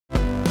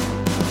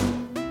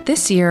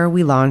This year,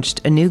 we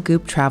launched a new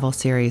Goop travel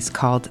series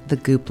called The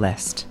Goop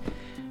List.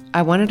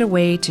 I wanted a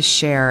way to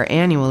share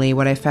annually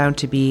what I found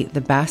to be the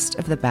best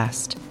of the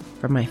best,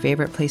 from my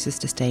favorite places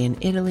to stay in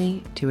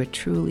Italy to a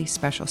truly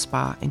special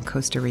spa in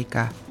Costa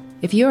Rica.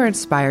 If you are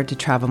inspired to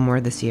travel more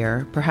this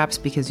year, perhaps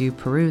because you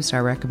perused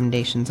our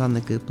recommendations on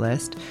the Goop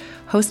List,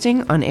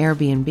 hosting on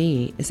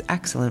Airbnb is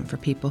excellent for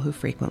people who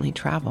frequently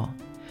travel.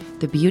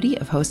 The beauty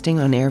of hosting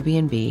on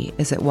Airbnb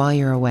is that while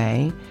you're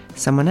away,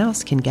 someone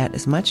else can get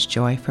as much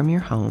joy from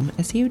your home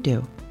as you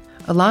do.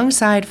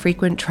 Alongside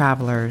frequent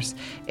travelers,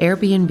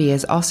 Airbnb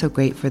is also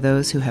great for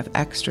those who have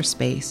extra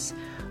space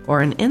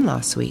or an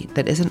in-law suite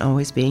that isn't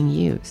always being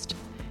used.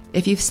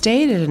 If you've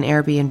stayed at an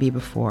Airbnb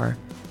before,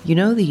 you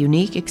know the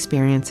unique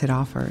experience it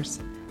offers.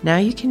 Now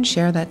you can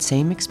share that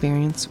same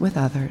experience with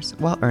others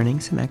while earning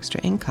some extra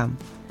income.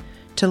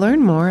 To learn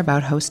more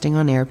about hosting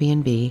on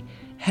Airbnb,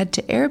 head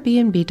to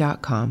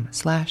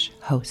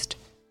airbnb.com/host.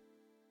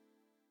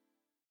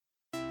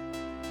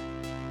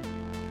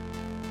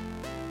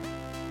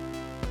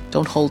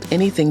 Don't hold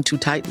anything too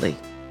tightly.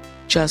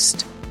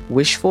 Just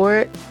wish for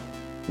it,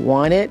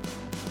 want it,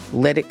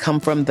 let it come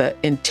from the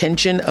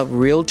intention of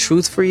real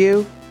truth for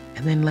you,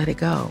 and then let it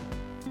go.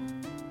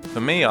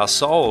 For me, our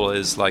soul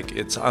is like,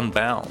 it's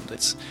unbound,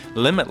 it's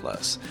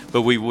limitless,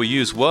 but we will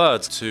use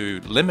words to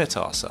limit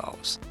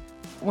ourselves.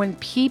 When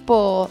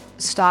people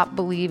stop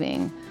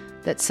believing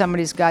that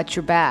somebody's got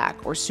your back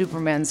or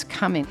Superman's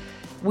coming,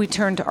 we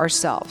turn to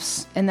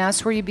ourselves, and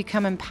that's where you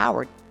become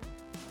empowered.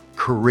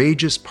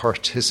 Courageous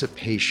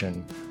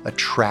participation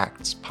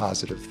attracts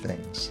positive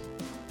things.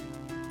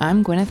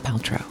 I'm Gwyneth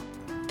Paltrow.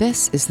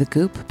 This is the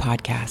Goop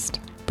Podcast,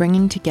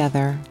 bringing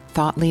together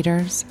thought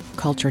leaders,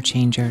 culture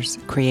changers,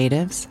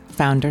 creatives,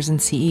 founders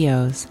and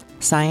CEOs,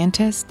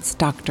 scientists,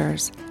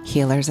 doctors,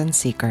 healers, and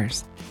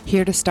seekers,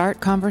 here to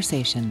start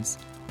conversations.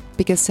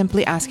 Because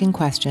simply asking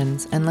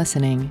questions and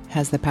listening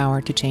has the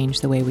power to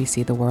change the way we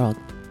see the world.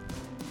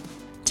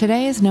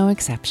 Today is no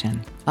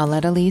exception. I'll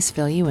let Elise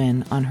fill you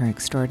in on her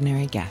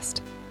extraordinary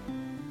guest.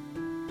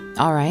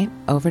 All right,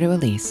 over to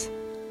Elise.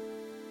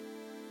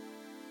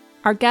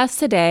 Our guest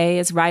today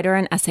is writer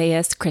and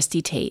essayist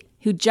Christy Tate,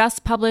 who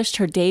just published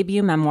her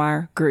debut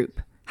memoir, Group: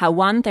 How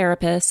One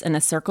Therapist and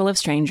a Circle of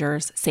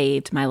Strangers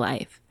Saved My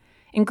Life.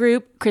 In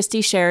Group, Christy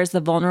shares the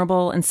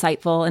vulnerable,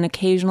 insightful, and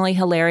occasionally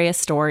hilarious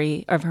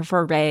story of her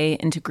foray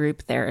into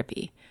group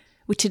therapy.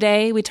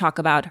 Today, we talk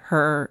about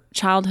her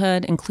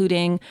childhood,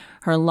 including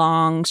her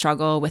long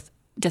struggle with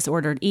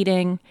disordered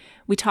eating.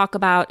 We talk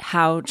about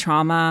how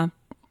trauma,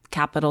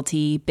 capital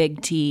T,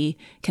 big T,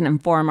 can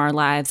inform our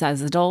lives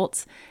as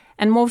adults.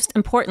 And most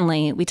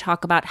importantly, we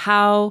talk about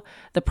how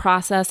the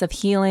process of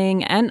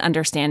healing and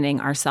understanding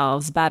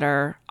ourselves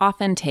better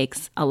often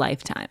takes a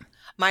lifetime.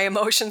 My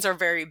emotions are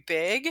very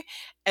big,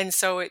 and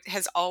so it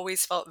has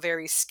always felt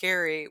very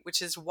scary,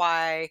 which is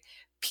why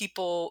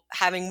people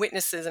having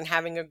witnesses and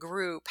having a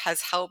group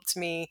has helped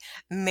me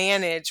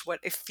manage what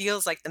it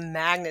feels like the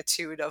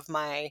magnitude of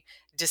my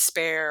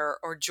despair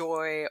or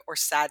joy or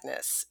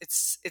sadness.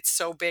 It's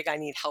so big, I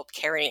need help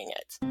carrying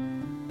it.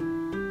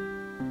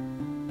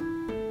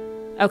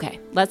 Okay,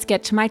 let's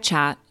get to my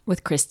chat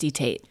with Christy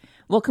Tate.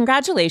 Well,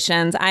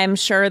 congratulations. I'm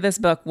sure this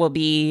book will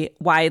be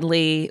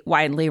widely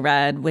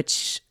read,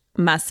 which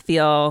must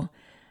feel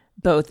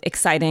both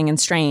exciting and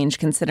strange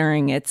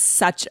considering it's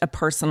such a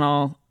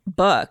personal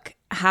book.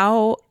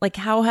 How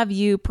have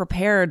you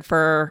prepared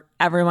for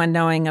everyone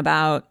knowing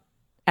about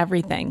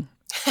everything?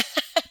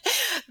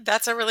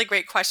 That's a really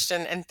great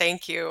question, and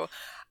thank you.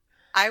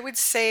 I would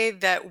say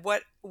that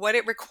what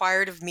it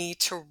required of me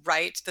to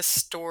write the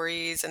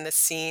stories and the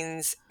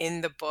scenes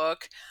in the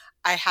book,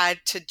 I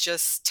had to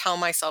just tell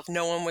myself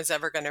no one was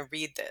ever going to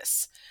read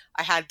this.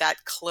 I had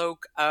that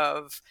cloak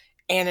of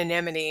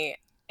anonymity.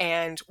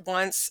 And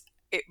once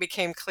it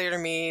became clear to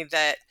me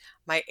that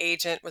my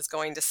agent was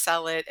going to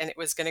sell it and it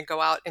was going to go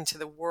out into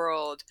the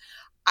world,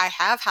 I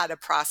have had a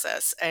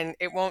process, and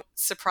it won't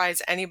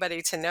surprise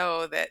anybody to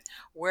know that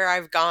where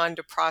I've gone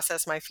to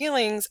process my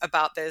feelings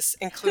about this,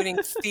 including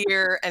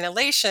fear and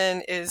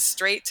elation, is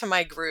straight to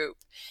my group.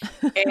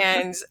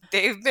 And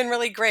they've been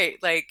really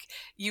great. Like,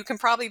 you can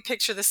probably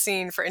picture the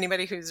scene for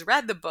anybody who's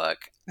read the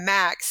book.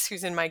 Max,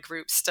 who's in my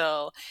group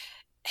still,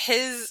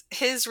 his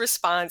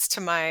response to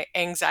my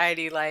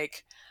anxiety,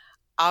 like,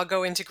 I'll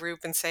go into group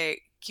and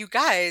say, you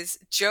guys,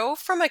 Joe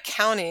from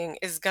accounting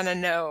is going to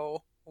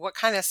know what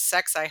kind of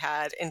sex I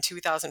had in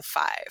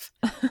 2005.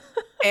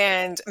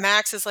 And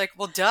Max is like,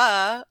 well,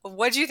 duh,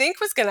 what do you think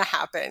was going to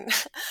happen?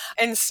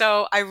 And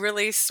so I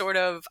really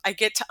I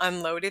get to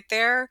unload it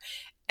there.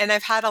 And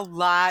I've had a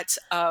lot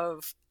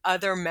of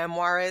other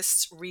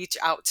memoirists reach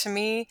out to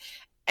me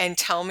and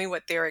tell me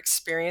what their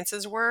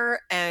experiences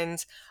were.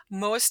 And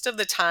most of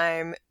the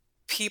time,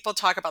 people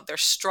talk about their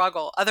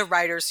struggle. Other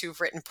writers who've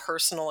written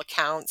personal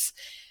accounts,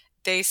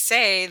 they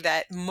say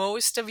that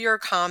most of your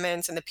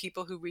comments and the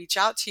people who reach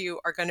out to you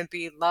are going to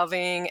be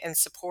loving and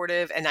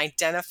supportive and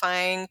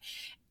identifying.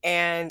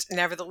 And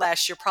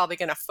nevertheless, you're probably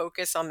going to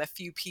focus on the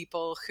few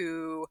people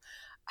who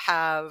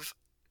have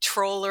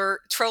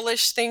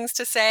trollish things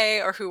to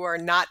say or who are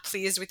not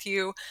pleased with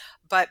you.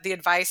 But the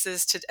advice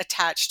is to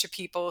attach to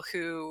people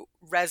who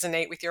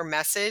resonate with your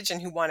message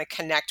and who want to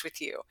connect with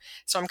you.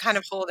 So I'm kind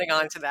of holding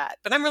on to that,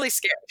 but I'm really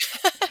scared.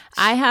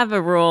 I have a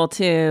rule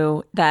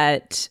too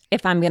that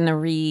if I'm going to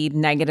read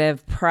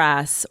negative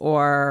press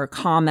or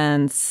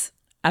comments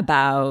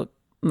about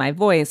my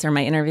voice or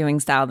my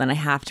interviewing style, then I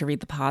have to read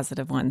the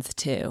positive ones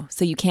too.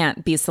 So you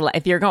can't be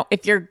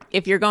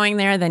if you're going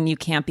there, then you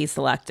can't be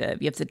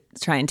selective. You have to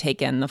try and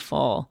take in the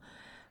full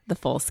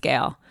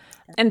scale.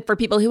 And for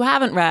people who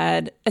haven't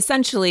read,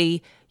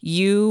 essentially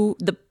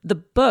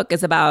the book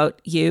is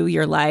about you,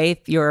 your life,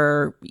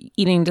 your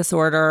eating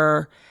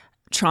disorder,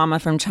 trauma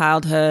from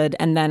childhood,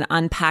 and then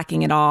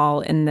unpacking it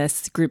all in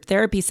this group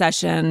therapy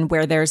session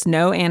where there's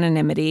no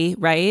anonymity,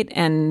 right?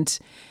 And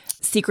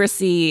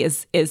secrecy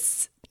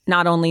is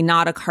not only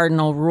not a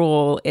cardinal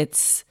rule,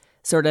 it's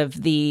sort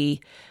of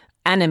the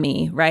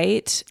enemy,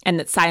 right? And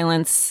that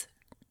silence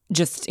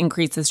just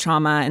increases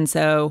trauma. And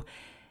so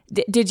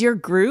did your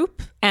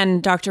group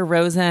and Dr.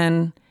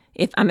 Rosen,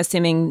 if I'm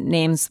assuming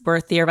names were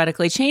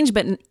theoretically changed,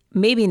 but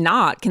maybe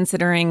not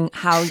considering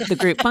how the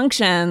group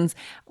functions,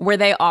 were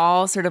they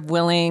all sort of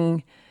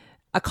willing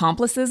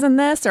accomplices in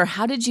this? Or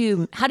how do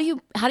you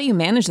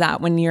manage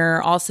that when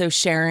you're also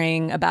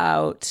sharing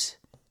about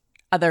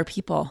other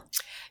people?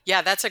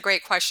 Yeah, that's a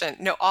great question.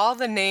 No, all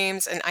the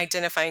names and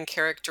identifying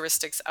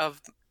characteristics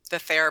of the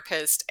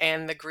therapist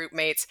and the group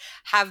mates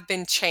have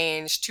been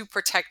changed to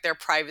protect their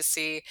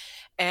privacy.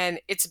 And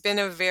it's been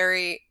a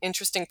very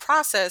interesting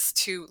process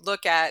to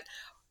look at.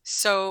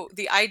 So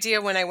the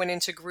idea when I went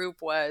into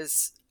group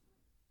was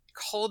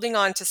holding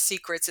on to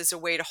secrets is a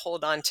way to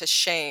hold on to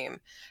shame.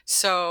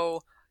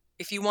 So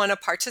if you want to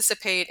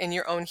participate in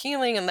your own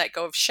healing and let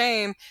go of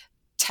shame,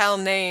 tell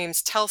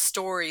names, tell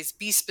stories,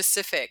 be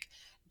specific.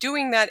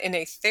 Doing that in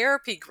a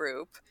therapy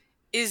group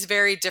is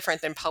very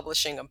different than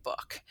publishing a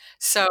book.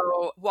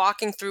 So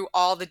walking through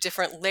all the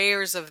different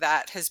layers of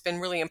that has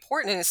been really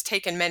important and it's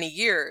taken many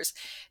years.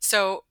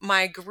 So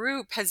my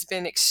group has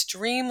been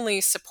extremely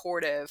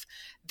supportive.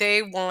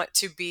 They want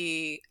to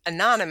be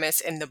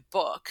anonymous in the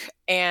book,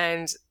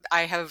 and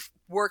I have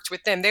worked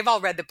with them. They've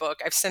all read the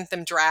book. I've sent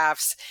them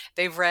drafts.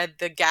 They've read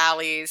the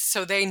galleys,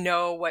 so they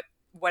know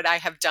what I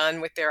have done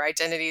with their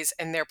identities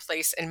and their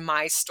place in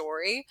my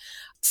story.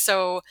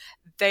 So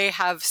they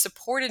have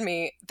supported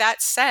me.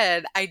 That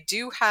said, I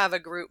do have a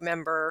group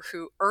member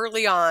who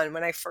early on,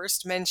 when I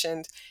first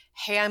mentioned,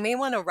 hey, I may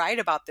want to write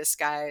about this,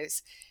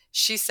 guys,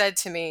 she said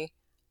to me,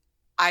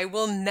 I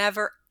will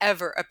never,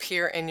 ever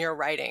appear in your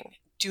writing.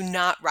 Do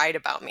not write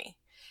about me.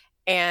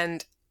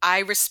 And I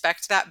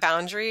respect that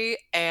boundary,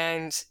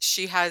 and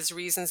she has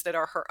reasons that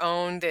are her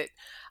own that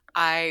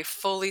I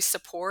fully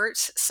support.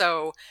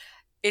 So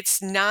it's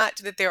not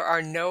that there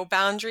are no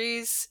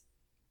boundaries.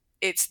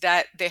 It's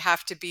that they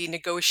have to be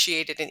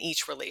negotiated in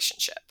each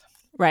relationship.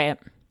 Right.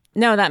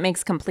 No, that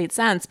makes complete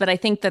sense. But I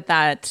think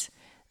that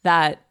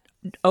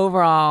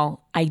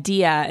overall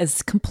idea,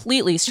 as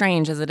completely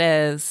strange as it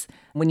is,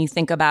 when you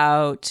think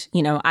about,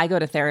 I go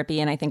to therapy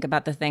and I think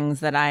about the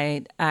things that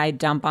I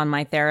dump on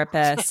my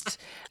therapist.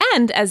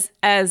 And as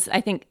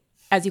I think,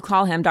 as you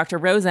call him, Dr.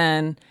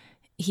 Rosen,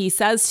 he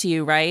says to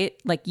you, right?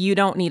 Like, you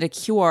don't need a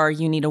cure,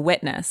 you need a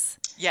witness.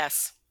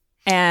 Yes.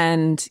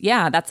 And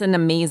yeah, that's an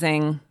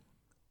amazing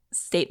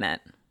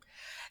statement.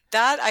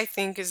 That, I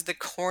think, is the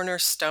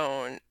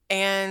cornerstone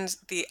and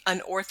the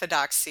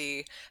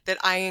unorthodoxy that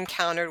I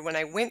encountered when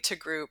I went to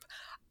group.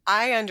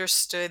 I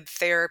understood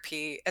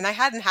therapy, and I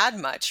hadn't had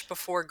much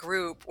before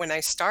group when I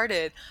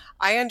started.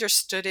 I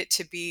understood it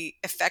to be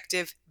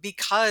effective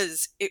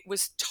because it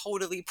was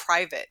totally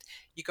private.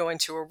 You go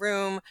into a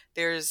room,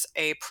 there's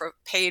a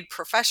paid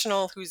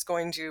professional who's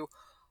going to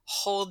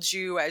hold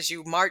you as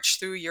you march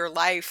through your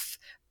life,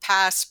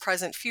 past,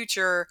 present,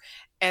 future,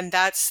 and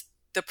that's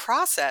the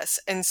process.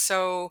 And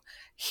so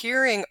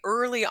hearing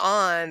early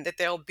on that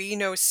there'll be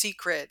no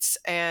secrets,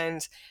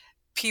 and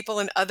people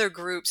in other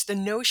groups, the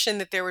notion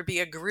that there would be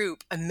a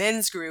group, a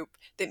men's group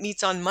that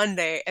meets on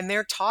Monday and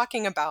they're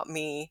talking about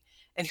me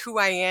and who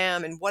I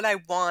am and what I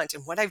want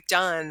and what I've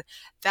done,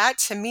 that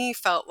to me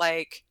felt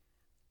like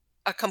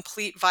a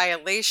complete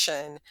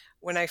violation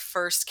when I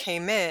first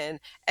came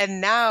in.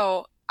 And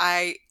now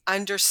I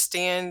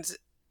understand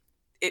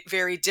it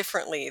very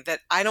differently, that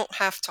I don't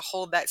have to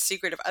hold that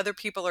secret. If other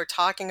people are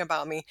talking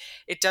about me,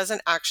 it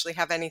doesn't actually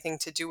have anything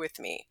to do with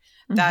me.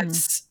 Mm-hmm.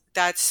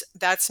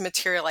 That's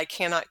material I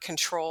cannot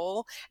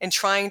control, and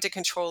trying to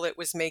control it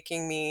was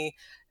making me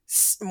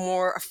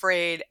more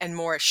afraid and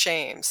more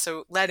ashamed.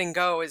 So letting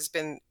go has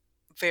been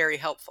very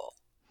helpful.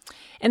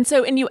 And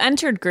you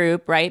entered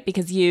group, right?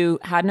 Because you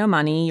had no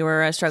money, you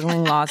were a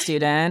struggling law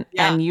student,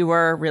 yeah. And you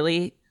were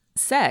really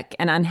sick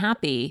and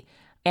unhappy.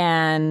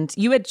 And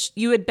you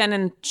had been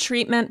in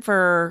treatment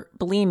for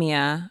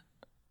bulimia,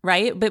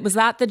 right? But was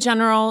that the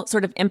general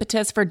sort of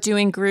impetus for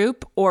doing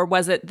group, or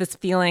was it this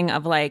feeling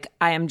of like,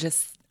 I am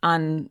just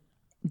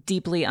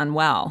deeply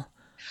unwell?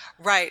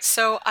 Right.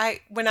 So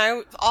when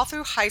I all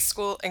through high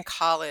school and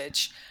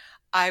college,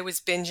 I was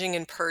binging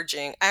and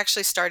purging. I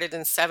actually started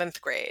in 7th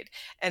grade,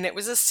 and it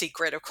was a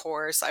secret, of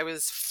course. I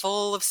was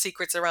full of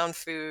secrets around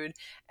food.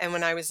 And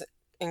when I was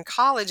in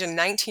college and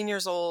 19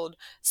 years old,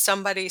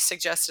 somebody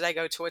suggested I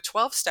go to a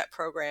 12-step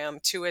program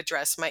to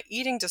address my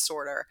eating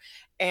disorder.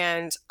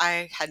 And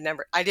I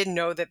didn't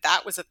know that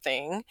that was a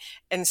thing.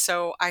 And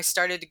so I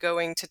started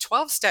going to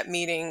 12-step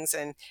meetings,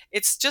 and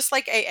it's just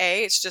like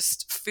AA, it's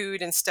just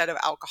food instead of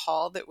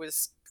alcohol that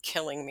was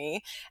killing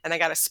me. And I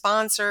got a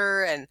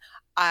sponsor, and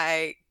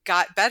I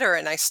got better,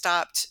 and I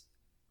stopped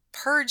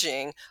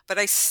purging, but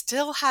I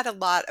still had a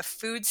lot of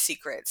food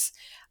secrets.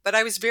 But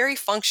I was very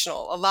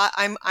functional.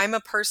 I'm a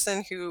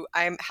person who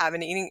I have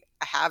an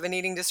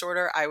eating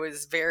disorder. I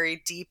was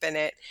very deep in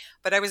it,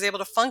 but I was able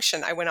to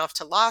function. I went off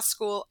to law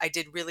school. I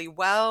did really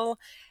well.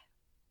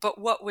 But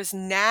what was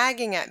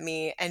nagging at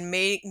me and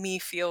made me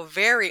feel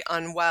very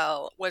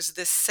unwell was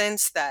this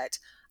sense that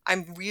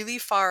I'm really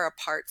far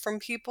apart from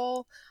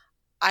people.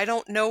 I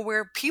don't know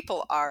where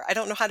people are. I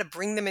don't know how to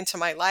bring them into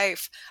my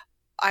life.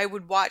 I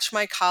would watch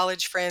my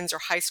college friends or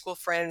high school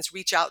friends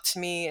reach out to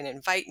me and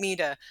invite me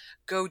to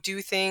go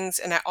do things.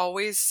 And I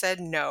always said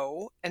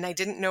no. And I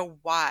didn't know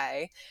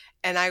why.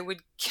 And I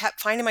would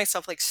kept finding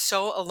myself like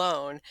so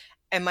alone.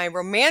 And my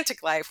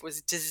romantic life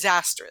was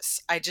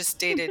disastrous. I just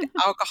dated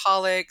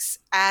alcoholics,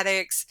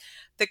 addicts,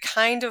 the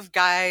kind of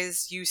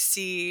guys you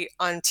see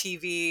on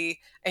TV,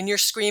 and you're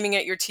screaming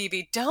at your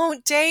TV,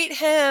 "Don't date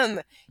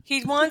him.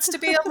 He wants to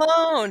be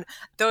alone."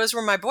 Those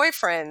were my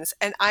boyfriends.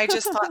 And I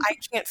just thought, I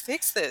can't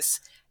fix this.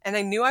 And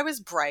I knew I was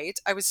bright.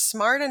 I was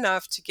smart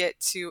enough to get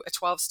to a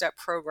 12-step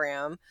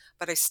program,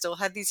 but I still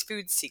had these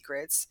food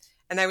secrets.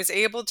 And I was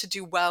able to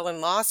do well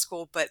in law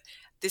school. But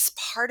this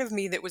part of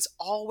me that was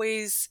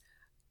always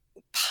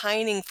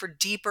pining for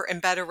deeper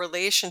and better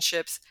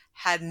relationships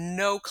had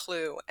no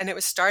clue. And it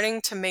was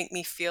starting to make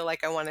me feel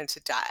like I wanted to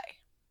die.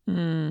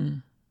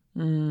 Mm.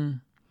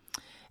 Mm.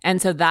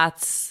 And so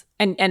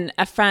and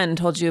a friend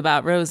told you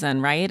about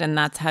Rosen, right? And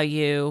that's how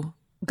you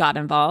got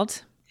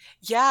involved?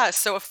 Yeah.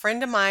 So a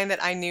friend of mine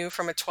that I knew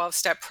from a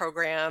 12-step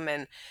program,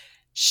 and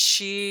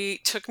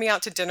she took me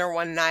out to dinner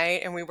one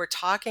night, and we were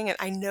talking, and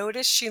I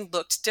noticed she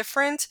looked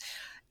different,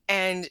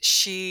 and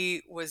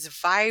she was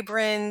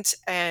vibrant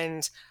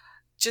and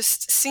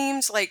just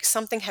seemed like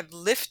something had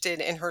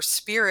lifted in her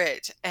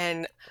spirit.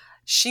 And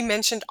she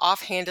mentioned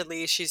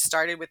offhandedly she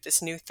started with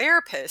this new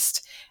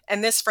therapist.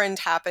 And this friend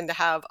happened to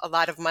have a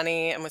lot of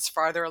money and was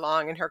farther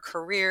along in her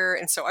career.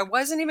 And so I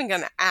wasn't even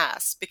going to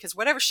ask, because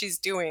whatever she's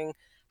doing,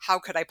 how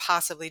could I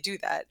possibly do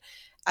that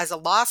as a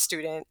law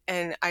student?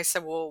 And I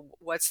said, "Well,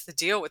 what's the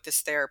deal with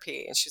this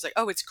therapy?" And she's like,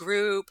 "Oh, it's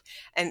group,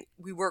 and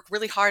we work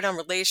really hard on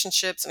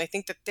relationships. And I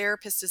think the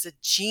therapist is a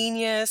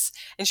genius."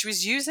 And she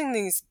was using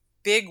these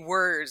big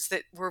words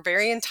that were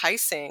very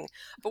enticing.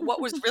 But what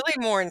was really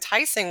more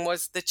enticing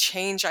was the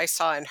change I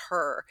saw in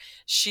her.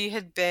 She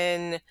had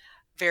been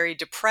very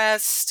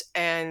depressed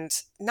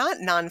and not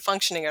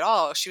non-functioning at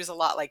all. She was a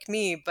lot like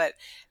me, but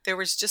there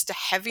was just a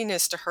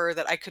heaviness to her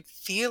that I could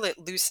feel it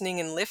loosening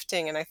and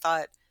lifting. And I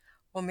thought,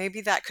 well, maybe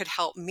that could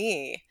help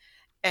me.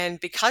 And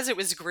because it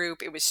was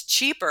group, it was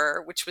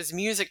cheaper, which was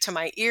music to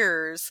my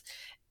ears.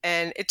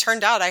 And it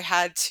turned out I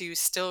had to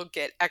still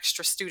get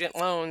extra student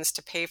loans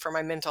to pay for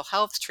my mental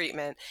health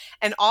treatment.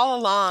 And all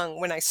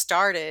along, when I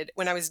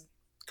was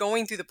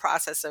going through the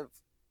process of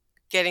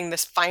getting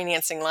this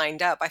financing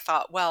lined up, I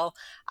thought, well,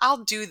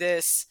 I'll do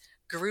this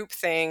group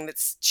thing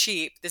that's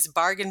cheap, this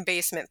bargain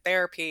basement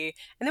therapy.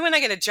 And then when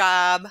I get a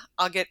job,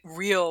 I'll get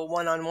real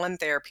one-on-one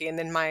therapy. And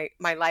then my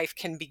life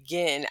can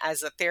begin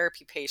as a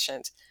therapy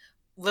patient.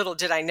 Little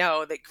did I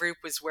know that group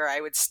was where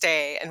I would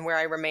stay and where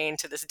I remain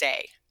to this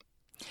day.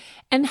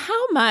 And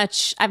how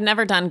much, I've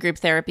never done group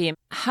therapy,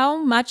 how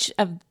much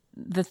of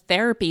the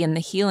therapy and the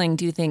healing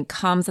do you think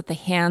comes at the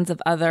hands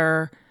of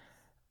other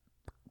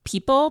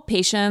people,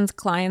 patients,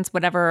 clients,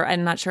 whatever?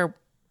 I'm not sure,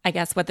 I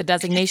guess, what the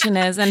designation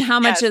is, and how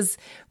much is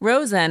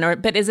Rosen?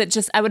 But is it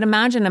just, I would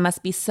imagine it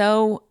must be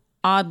so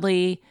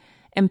oddly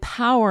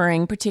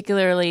empowering,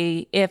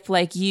 particularly if,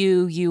 like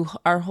you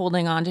are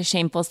holding on to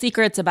shameful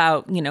secrets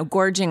about,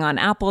 gorging on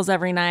apples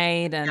every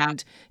night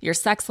and your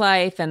sex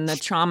life and the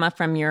trauma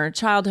from your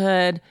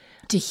childhood.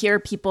 To hear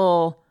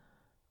people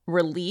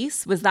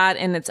release, was that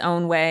in its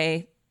own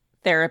way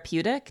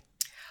therapeutic?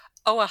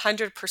 Oh,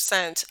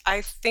 100%.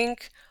 I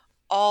think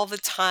all the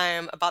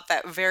time about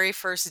that very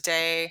first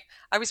day.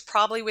 I was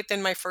probably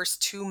within my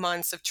first 2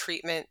 months of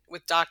treatment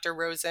with Dr.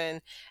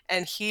 Rosen,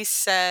 and he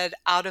said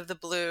out of the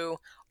blue,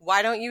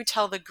 "Why don't you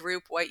tell the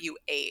group what you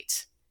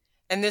ate?"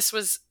 And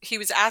he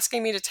was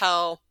asking me to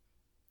tell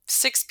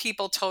 6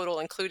 people total,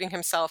 including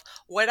himself,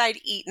 what I'd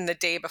eaten the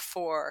day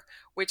before,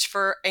 which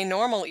for a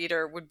normal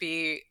eater would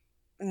be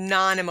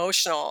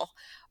non-emotional.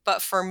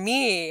 But for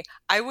me,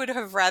 I would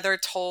have rather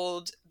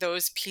told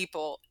those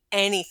people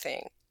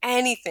anything,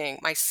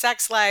 my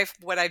sex life,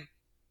 what I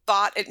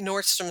bought at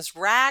Nordstrom's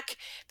Rack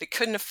that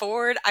couldn't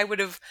afford. I would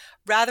have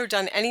rather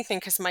done anything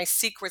because my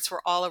secrets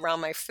were all around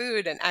my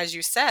food. And as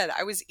you said,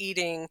 I was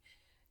eating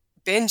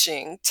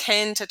binging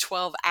 10 to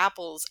 12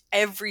 apples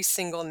every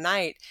single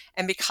night.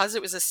 And because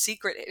it was a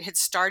secret, it had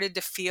started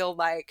to feel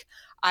like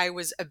I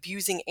was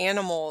abusing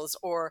animals,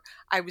 or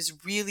I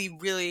was really,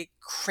 really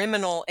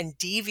criminal and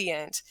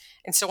deviant.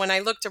 And so when I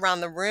looked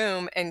around the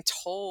room and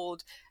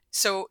told,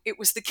 so it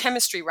was the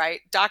chemistry,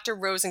 right? Dr.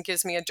 Rosen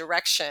gives me a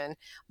direction.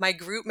 My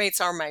group mates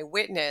are my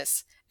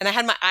witness. And I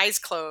had my eyes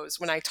closed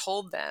when I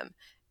told them.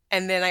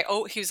 And then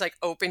he was like,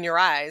 open your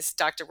eyes.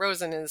 Dr.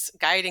 Rosen is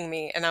guiding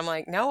me. And I'm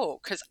like, no,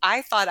 because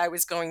I thought I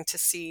was going to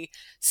see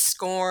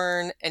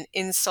scorn and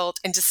insult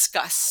and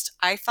disgust.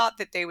 I thought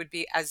that they would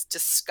be as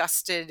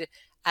disgusted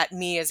at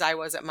me as I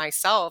was at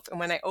myself. And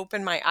when I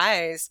opened my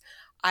eyes,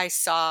 I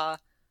saw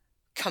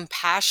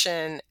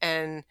compassion,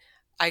 and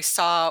I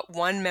saw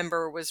one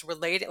member was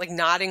related, like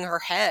nodding her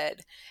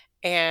head.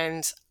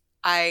 And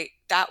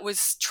that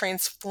was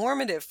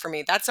transformative for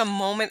me. That's a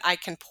moment I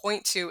can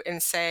point to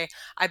and say,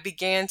 I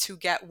began to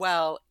get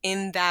well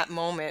in that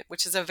moment,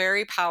 which is a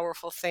very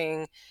powerful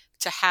thing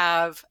to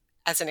have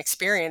as an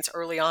experience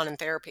early on in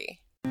therapy.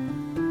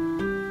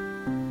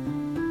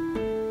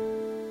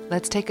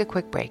 Let's take a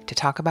quick break to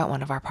talk about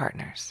one of our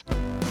partners.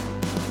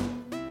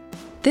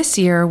 This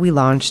year, we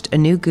launched a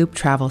new Goop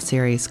travel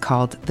series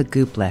called The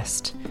Goop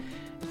List.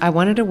 I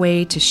wanted a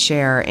way to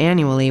share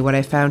annually what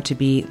I found to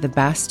be the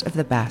best of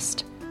the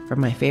best, from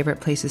my favorite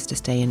places to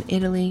stay in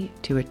Italy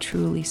to a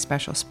truly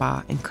special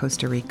spa in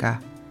Costa Rica.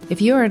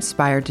 If you are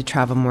inspired to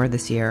travel more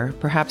this year,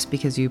 perhaps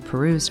because you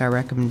perused our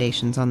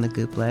recommendations on the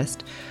Goop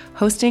List,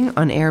 hosting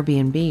on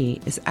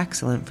Airbnb is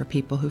excellent for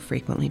people who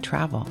frequently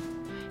travel.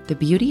 The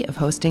beauty of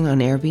hosting on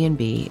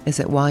Airbnb is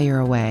that while you're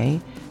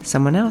away,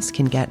 someone else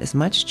can get as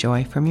much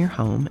joy from your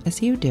home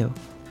as you do.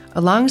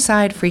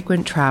 Alongside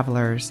frequent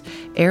travelers,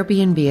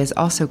 Airbnb is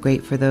also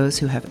great for those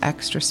who have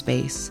extra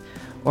space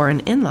or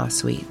an in-law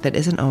suite that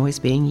isn't always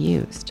being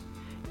used.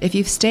 If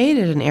you've stayed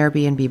at an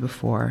Airbnb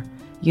before,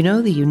 you know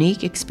the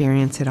unique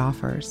experience it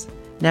offers.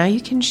 Now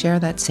you can share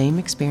that same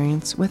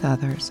experience with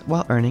others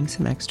while earning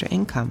some extra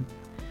income.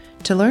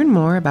 To learn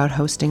more about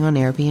hosting on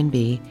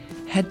Airbnb,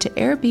 head to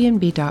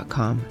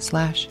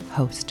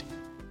airbnb.com/host.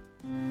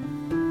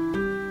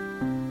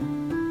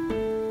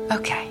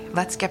 Okay,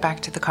 let's get back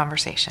to the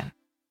conversation.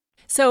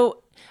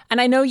 So, and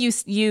I know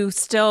you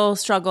still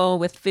struggle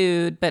with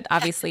food, but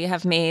obviously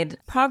have made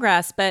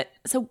progress. But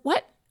so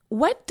what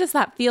does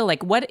that feel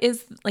like?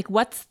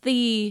 What's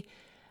the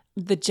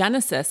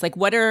genesis? Like,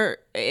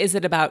 is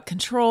it about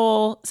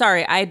control?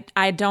 Sorry, I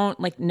don't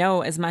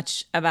know as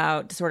much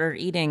about disordered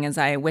eating as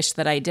I wish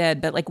that I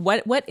did, but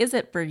what is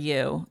it for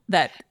you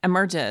that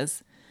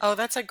emerges? Oh,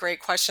 that's a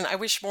great question. I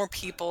wish more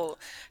people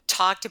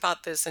talked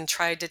about this and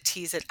tried to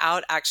tease it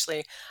out,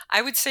 actually.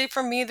 I would say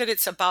for me that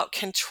it's about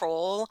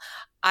control.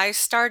 I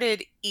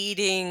started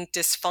eating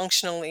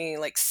dysfunctionally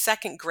like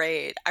second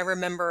grade. I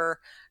remember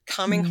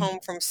coming home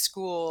from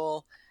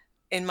school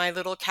in my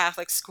little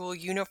Catholic school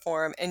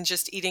uniform and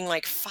just eating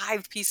like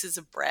 5 pieces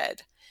of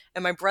bread.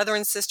 And my brother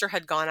and sister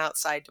had gone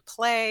outside to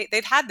play.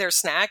 They'd had their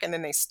snack and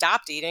then they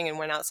stopped eating and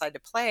went outside to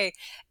play.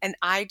 And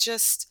I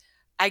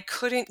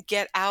couldn't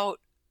get out.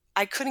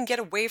 I couldn't get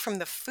away from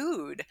the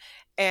food.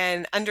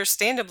 And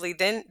understandably,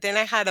 then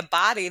I had a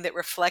body that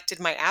reflected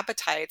my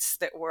appetites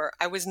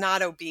I was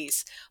not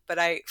obese, but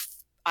I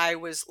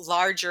was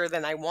larger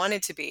than I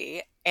wanted to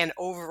be and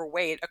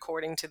overweight,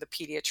 according to the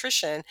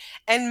pediatrician,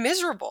 and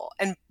miserable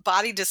and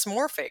body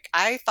dysmorphic.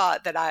 I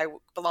thought that I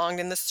belonged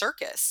in the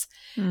circus.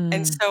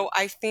 And so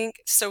I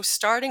think,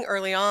 starting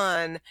early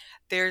on,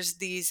 there's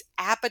these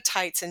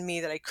appetites in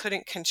me that I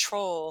couldn't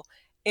control.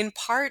 In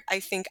part, I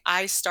think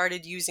I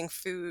started using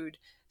food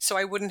so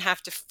I wouldn't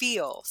have to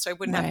feel, so I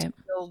wouldn't have to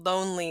feel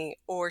lonely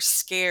or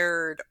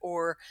scared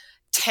or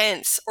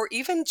tense or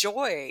even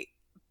joy.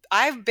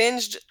 I've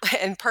binged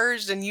and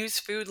purged and used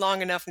food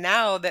long enough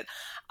now that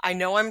I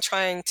know I'm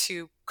trying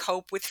to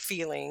cope with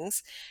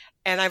feelings.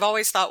 And I've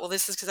always thought, well,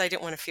 this is because I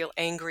didn't want to feel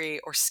angry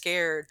or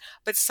scared.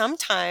 But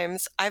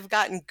sometimes I've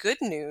gotten good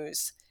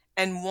news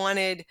and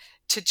wanted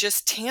to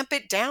just tamp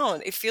it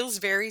down. It feels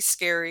very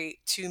scary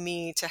to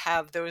me to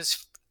have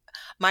those.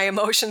 My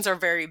emotions are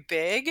very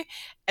big.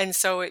 And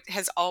so it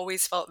has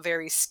always felt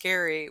very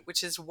scary,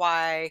 which is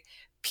why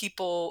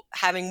people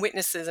having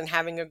witnesses and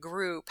having a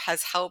group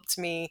has helped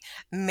me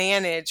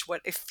manage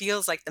what it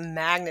feels like the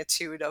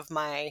magnitude of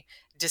my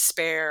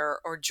despair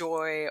or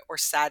joy or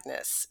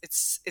sadness.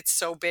 It's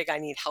so big, I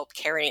need help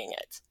carrying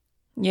it.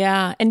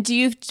 Yeah. And do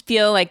you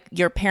feel like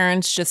your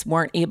parents just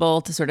weren't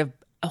able to sort of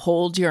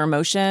hold your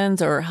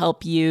emotions or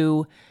help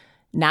you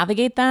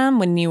navigate them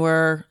when you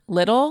were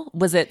little?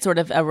 Was it sort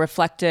of a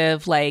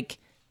reflective,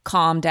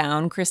 calm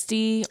down,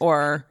 Christy,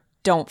 or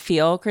don't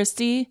feel,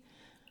 Christy?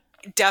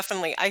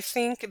 Definitely. I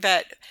think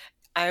that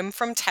I'm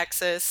from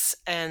Texas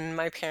and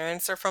my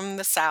parents are from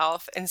the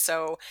South. And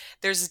so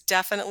there's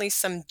definitely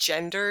some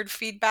gendered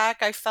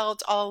feedback I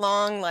felt all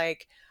along,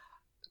 like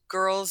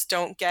girls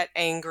don't get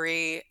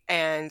angry.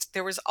 And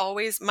there was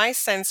always, my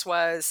sense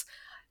was,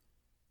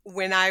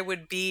 when I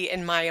would be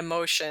in my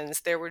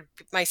emotions,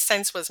 my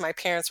sense was my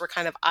parents were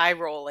kind of eye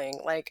rolling,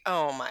 like,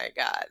 oh my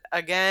God,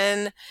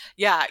 again?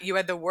 Yeah, you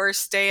had the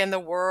worst day in the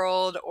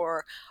world,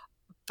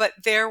 but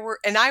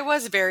and I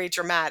was very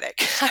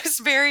dramatic. I was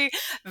very,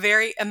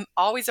 very,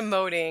 always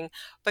emoting,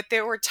 but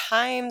there were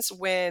times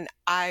when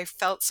I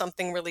felt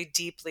something really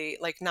deeply,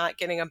 like not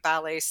getting a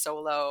ballet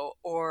solo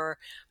or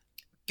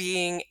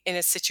being in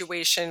a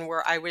situation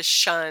where I was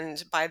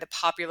shunned by the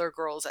popular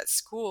girls at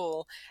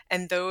school.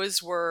 And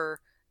those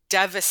were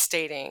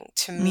devastating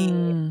to me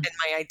Mm. and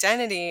my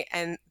identity.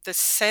 And the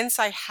sense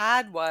I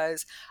had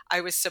was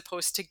I was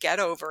supposed to get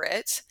over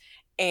it.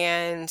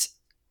 And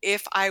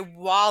if I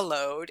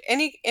wallowed,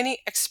 any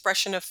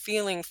expression of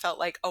feeling felt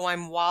like, oh,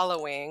 I'm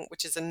wallowing,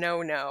 which is a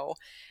no-no.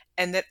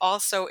 And that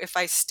also if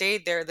I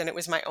stayed there, then it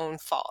was my own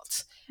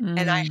fault.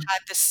 And I Mm.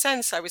 had the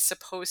sense I was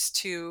supposed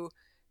to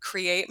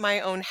create my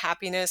own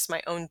happiness,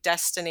 my own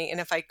destiny. And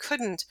if I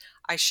couldn't,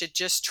 I should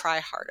just try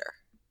harder.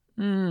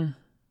 Mm.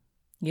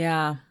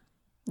 Yeah.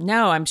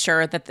 No, I'm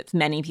sure that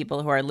many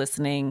people who are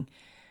listening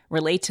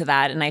relate to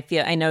that. And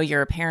I know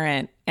you're a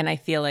parent, and I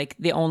feel like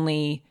the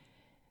only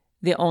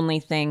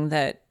thing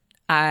that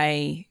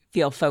I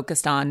feel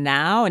focused on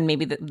now, and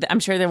maybe I'm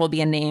sure there will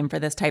be a name for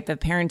this type of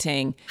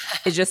parenting,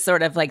 is just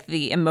sort of like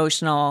the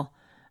emotional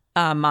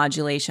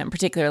modulation,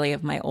 particularly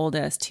of my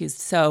oldest, who's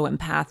so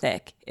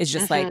empathic, is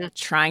just like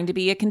trying to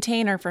be a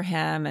container for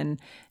him, and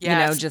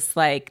Yes. just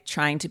like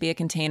trying to be a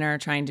container.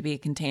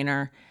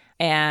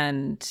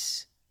 And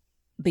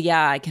but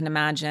yeah, I can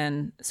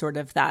imagine sort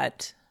of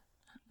that.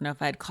 I don't know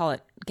if I'd call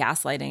it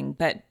gaslighting,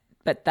 but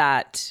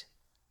that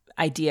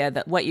idea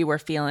that what you were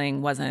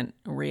feeling wasn't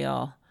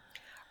real.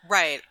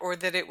 Right. Or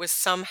that there was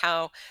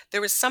somehow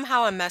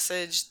a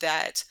message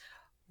that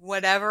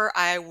whatever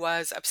I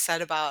was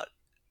upset about,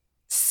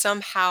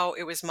 somehow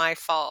it was my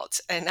fault.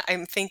 And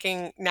I'm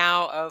thinking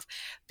now of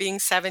being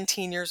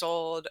 17 years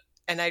old,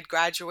 and I'd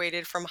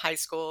graduated from high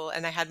school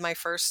and I had my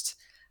first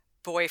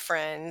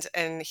boyfriend,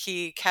 and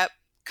he kept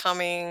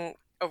coming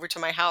over to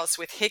my house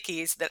with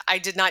hickeys that I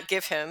did not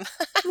give him.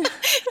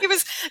 He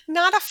was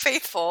not a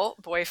faithful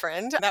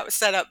boyfriend. That was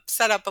set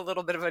up a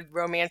little bit of a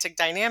romantic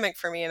dynamic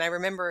for me. And I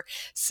remember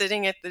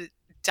sitting at the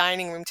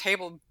dining room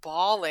table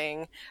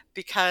bawling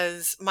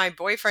because my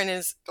boyfriend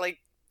is like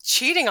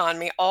cheating on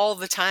me all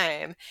the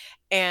time.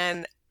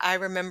 And I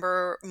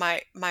remember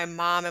my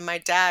mom and my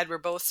dad were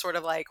both sort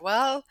of like,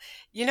 well,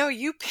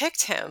 you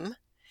picked him.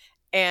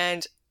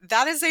 And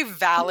that is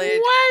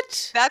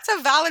that's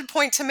a valid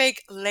point to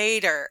make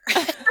later.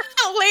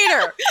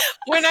 Later,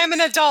 when I'm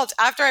an adult,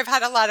 after I've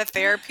had a lot of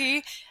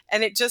therapy.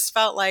 And it just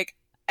felt like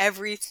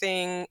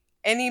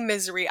any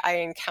misery I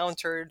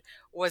encountered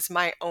was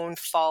my own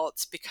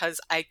fault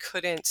because I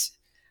couldn't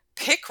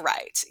pick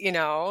right,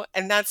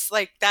 and that's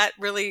like, that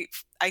really,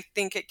 I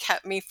think it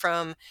kept me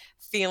from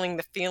feeling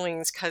the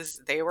feelings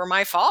because they were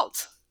my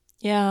fault.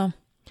 Yeah.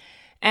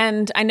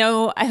 And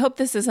I hope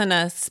this isn't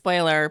a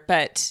spoiler,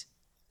 but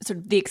sort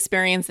of the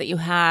experience that you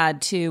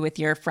had too with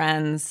your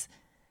friend's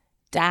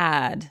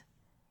dad.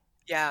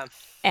 Yeah.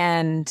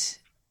 And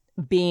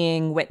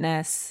being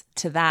witness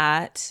to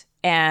that.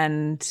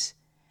 And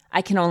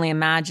I can only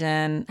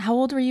imagine, how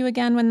old were you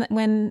again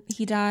when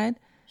he died?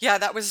 Yeah,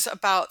 that was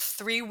about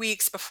 3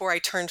 weeks before I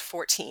turned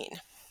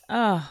 14.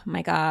 Oh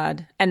my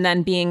God. And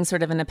then being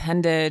sort of an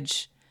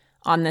appendage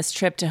on this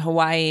trip to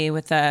Hawaii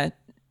with a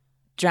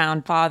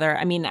drowned father.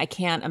 I mean, I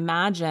can't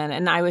imagine.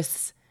 And I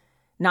was,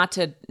 not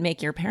to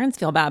make your parents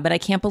feel bad, but I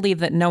can't believe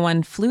that no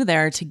one flew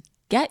there to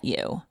get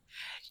you.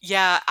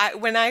 Yeah,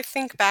 when I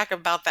think back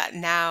about that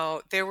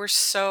now, there were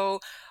so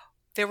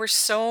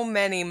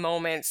many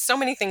moments, so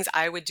many things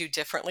I would do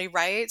differently,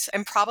 right?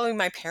 And probably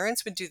my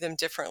parents would do them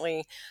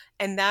differently.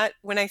 And that,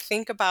 when I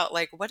think about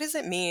like, what does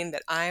it mean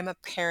that I'm a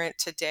parent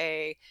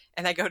today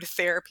and I go to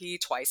therapy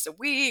twice a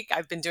week?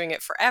 I've been doing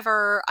it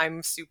forever.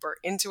 I'm super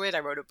into it. I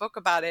wrote a book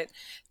about it.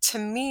 To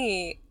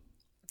me,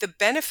 the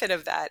benefit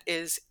of that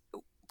is,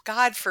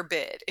 God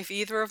forbid, if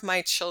either of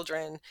my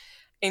children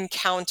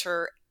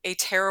encounter a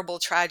terrible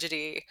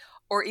tragedy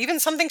or even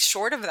something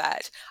short of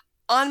that,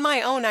 on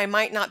my own, I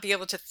might not be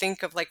able to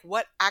think of like,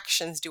 what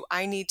actions do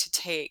I need to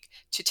take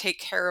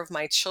care of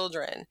my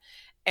children?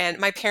 And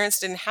my parents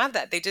didn't have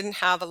that. They didn't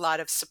have a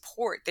lot of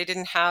support. They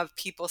didn't have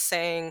people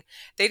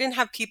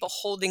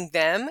holding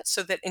them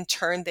so that in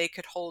turn they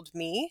could hold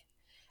me.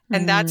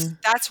 And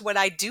that's what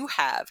I do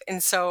have.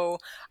 And so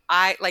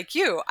I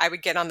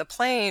would get on the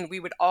plane,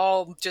 we would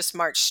all just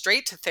march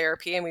straight to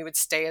therapy and we would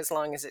stay as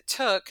long as it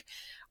took.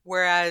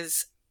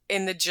 Whereas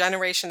in the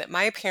generation that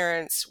my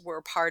parents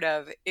were part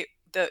of,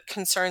 the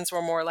concerns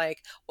were more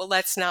like, well,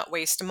 let's not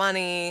waste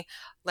money.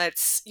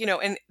 Let's,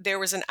 and there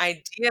was an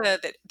idea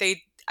that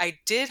I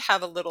did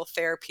have a little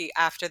therapy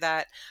after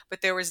that, but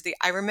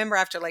I remember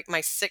after like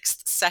my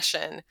 6th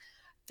session,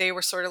 they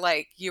were sort of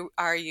like,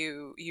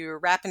 you're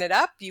wrapping it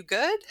up? You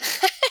good?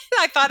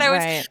 I thought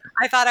Right.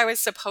 I thought I was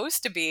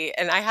supposed to be,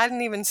 and I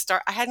hadn't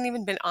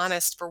even been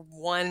honest for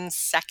 1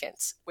 second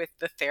with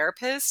the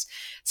therapist.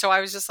 So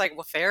I was just like,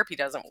 well, therapy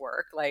doesn't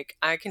work. Like,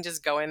 I can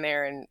just go in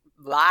there and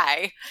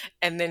lie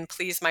and then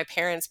please my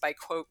parents by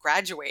quote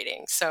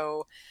graduating.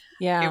 So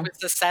it Yeah. was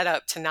the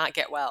setup to not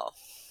get well.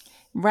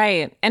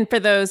 Right. And for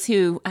those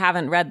who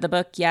haven't read the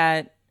book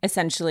yet,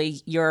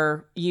 essentially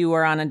you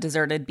were on a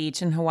deserted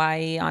beach in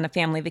Hawaii on a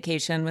family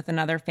vacation with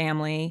another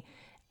family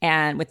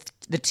and with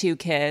the 2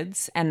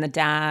 kids, and the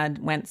dad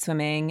went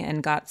swimming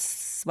and got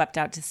swept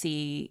out to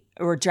sea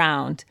or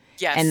drowned.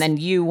 Yes. And then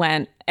you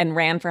went and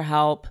ran for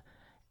help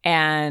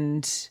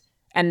and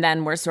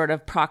then were sort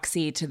of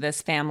proxy to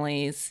this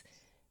family's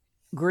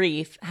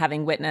grief,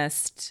 having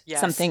witnessed Yes.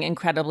 something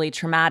incredibly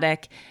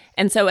traumatic.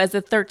 And so as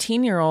a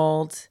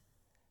 13-year-old,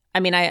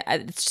 I mean,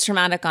 it's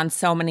traumatic on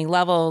so many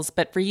levels,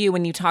 but for you,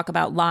 when you talk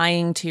about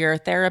lying to your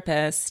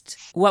therapist,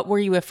 what were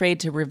you afraid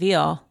to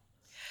reveal?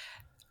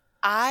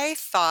 I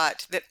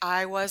thought that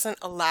I wasn't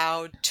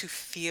allowed to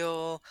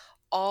feel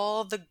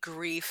all the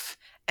grief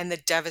and the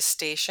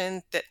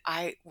devastation that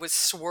I was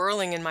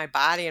swirling in my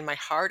body and my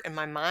heart and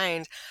my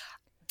mind.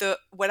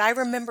 What I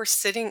remember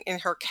sitting in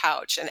her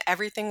couch, and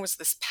everything was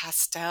this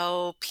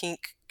pastel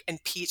pink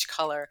and peach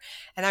color.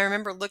 And I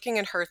remember looking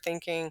at her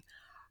thinking,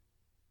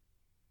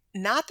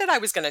 not that I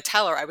was going to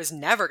tell her, I was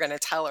never going to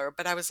tell her,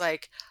 but I was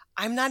like,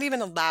 I'm not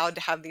even allowed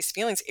to have these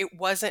feelings. It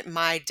wasn't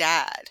my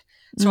dad.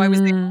 So I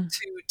was able to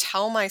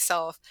tell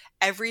myself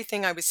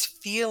everything I was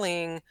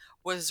feeling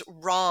was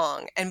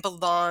wrong and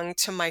belonged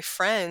to my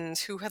friend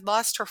who had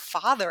lost her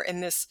father in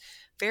this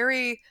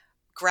very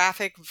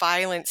graphic,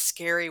 violent,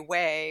 scary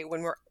way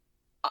when we're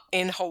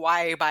in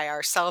Hawaii by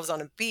ourselves on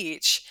a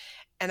beach.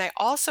 And I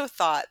also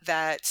thought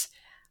that,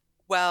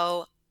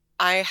 well,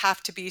 I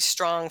have to be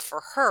strong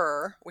for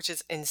her, which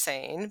is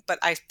insane, but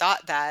I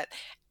thought that.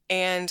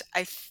 And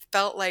I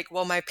felt like,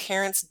 well, my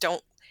parents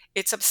don't,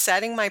 it's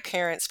upsetting my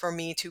parents for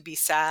me to be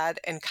sad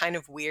and kind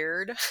of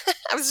weird.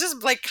 I was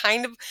just like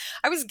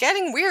I was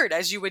getting weird,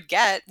 as you would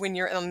get when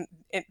you're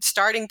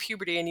starting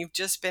puberty and you've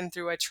just been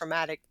through a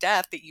traumatic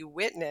death that you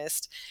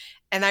witnessed.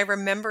 And I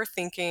remember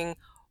thinking,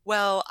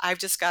 well, I've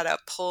just got to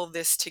pull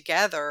this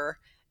together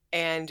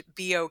and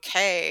be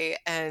okay.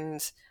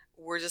 And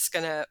we're just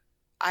going to,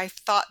 I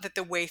thought that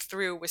the way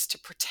through was to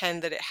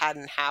pretend that it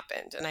hadn't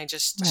happened. And I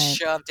just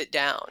shoved it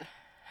down.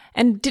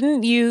 And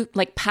didn't you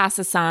like pass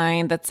a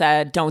sign that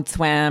said don't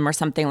swim or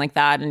something like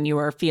that, and you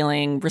were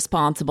feeling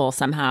responsible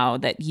somehow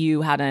that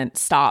you hadn't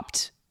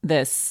stopped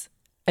this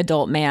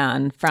adult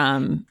man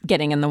from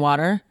getting in the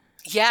water?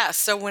 Yeah.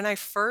 So when I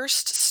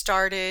first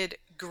started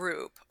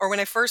group, or when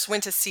I first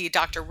went to see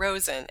Dr.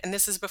 Rosen, and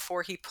this is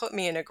before he put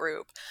me in a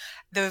group,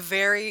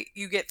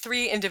 you get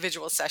 3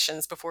 individual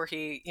sessions before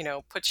he,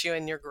 puts you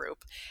in your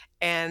group.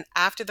 And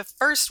after the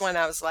first one,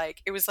 it was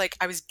like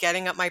I was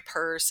getting up my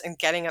purse and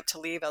getting up to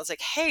leave. I was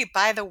like, hey,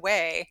 by the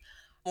way,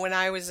 when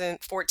I was in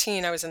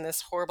 14, I was in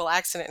this horrible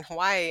accident in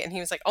Hawaii. And he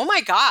was like, oh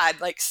my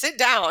God, like, sit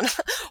down.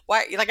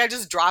 Why? Like, I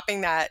just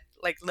dropping that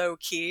like low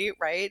key.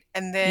 Right.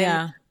 And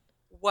then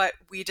what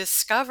we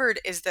discovered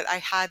is that I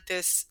had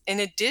this, in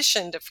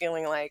addition to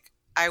feeling like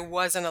I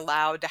wasn't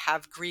allowed to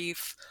have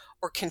grief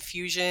or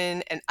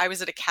confusion. And I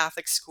was at a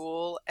Catholic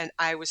school, and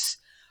I was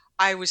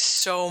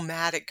so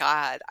mad at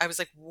God. I was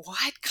like,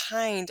 what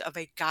kind of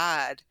a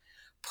God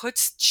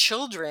puts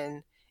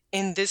children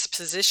in this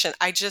position?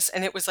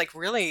 And it was like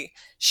really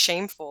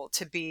shameful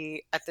to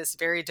be at this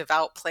very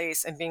devout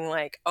place and being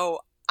like,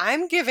 oh,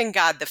 I'm giving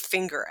God the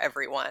finger,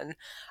 everyone.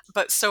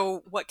 But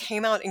so what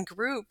came out in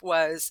group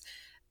was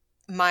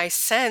my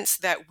sense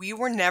that we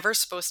were never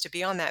supposed to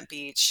be on that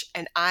beach,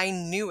 and I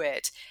knew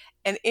it.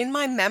 And in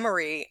my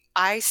memory,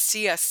 I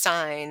see a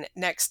sign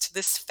next to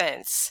this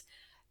fence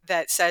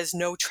that says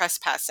no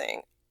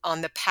trespassing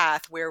on the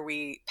path where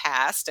we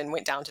passed and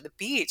went down to the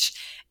beach.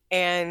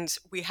 And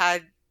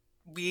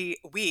we,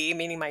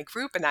 meaning my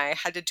group and I,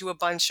 had to do a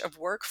bunch of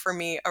work for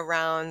me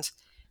around,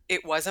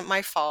 it wasn't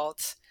my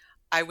fault.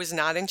 I was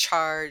not in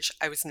charge.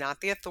 I was not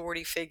the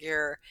authority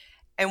figure.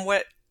 And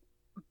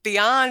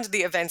beyond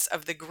the events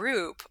of the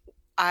group,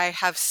 I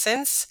have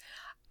since,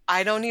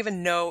 I don't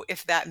even know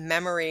if that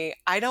memory,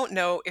 I don't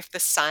know if the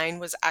sign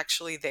was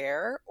actually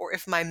there or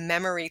if my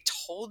memory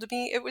told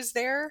me it was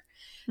there.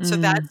 So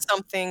that's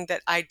something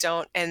that I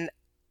don't, and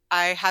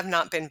I have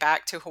not been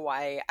back to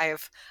Hawaii.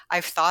 I've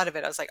thought of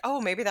it. I was like, oh,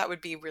 maybe that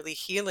would be really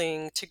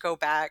healing to go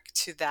back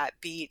to that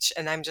beach.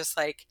 And I'm just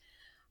like,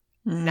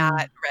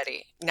 not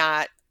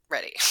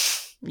ready.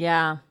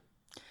 Yeah.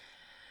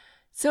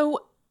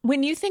 So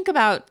when you think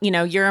about,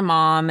 you're a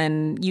mom,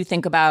 and you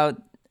think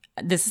about,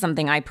 this is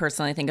something I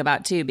personally think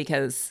about too,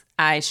 because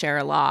I share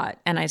a lot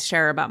and I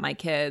share about my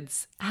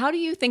kids. How do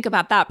you think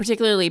about that,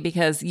 particularly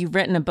because you've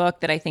written a book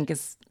that I think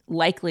is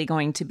likely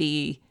going to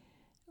be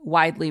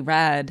widely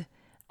read?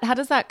 How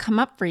does that come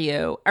up for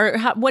you? Or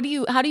how do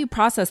you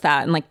process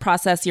that, and like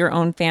process your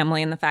own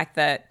family and the fact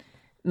that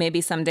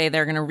maybe someday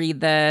they're going to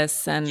read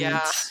this? And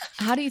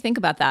how do you think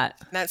about that?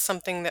 That's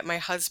something that my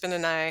husband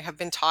and I have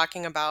been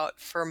talking about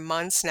for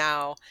months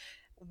now.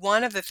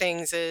 one of the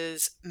things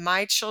is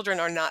my children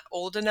are not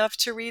old enough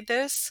to read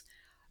this,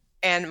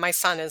 and my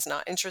son is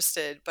not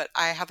interested, but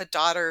I have a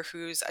daughter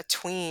who's a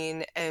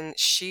tween and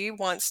she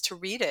wants to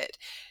read it.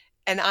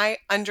 And I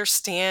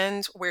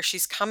understand where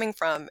she's coming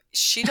from.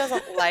 She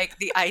doesn't like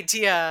the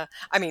idea.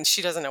 I mean,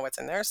 she doesn't know what's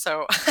in there.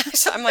 So,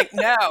 so I'm like,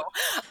 no.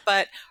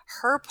 But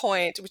her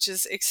point, which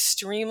is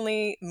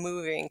extremely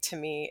moving to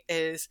me,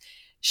 is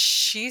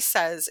she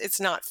says it's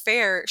not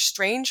fair.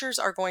 Strangers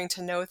are going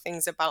to know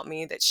things about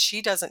me that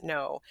she doesn't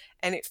know.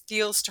 And it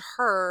feels to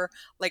her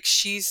like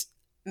she's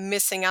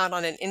missing out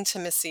on an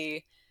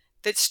intimacy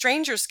that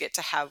strangers get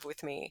to have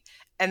with me.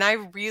 And I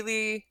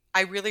really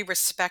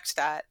respect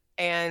that.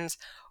 And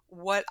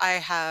what I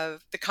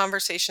have, the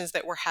conversations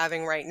that we're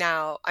having right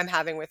now, I'm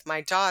having with my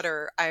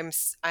daughter, I'm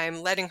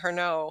letting her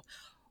know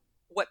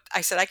what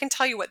I said. I can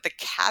tell you what the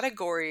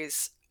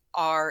categories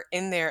are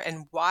in there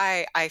and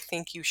why I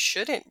think you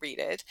shouldn't read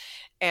it.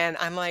 And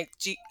I'm like,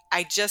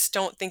 I just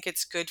don't think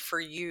it's good for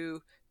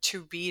you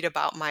to read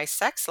about my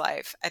sex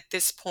life. At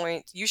this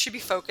point, you should be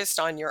focused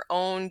on your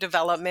own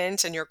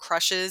development and your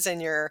crushes and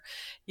your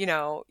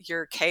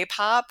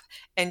K-pop,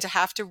 and to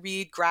have to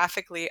read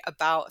graphically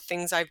about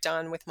things I've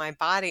done with my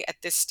body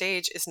at this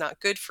stage is not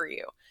good for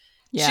you.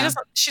 Yeah.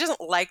 She doesn't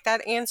like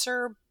that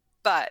answer,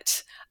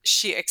 but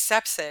she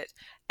accepts it.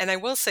 And I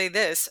will say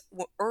this,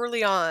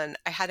 early on,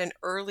 I had an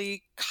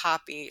early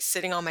copy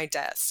sitting on my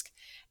desk,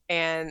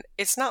 and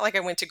it's not like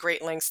I went to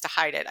great lengths to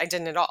hide it. I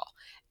didn't at all.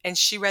 And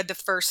she read the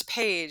first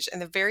page,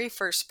 and the very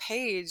first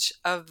page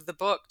of the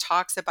book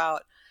talks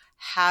about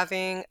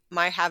having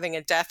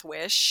a death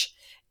wish,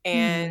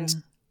 and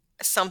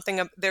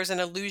there's an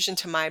allusion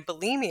to my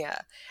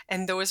bulimia.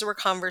 And those were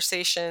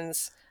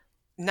conversations,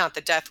 not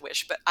the death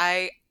wish, but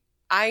I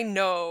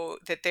know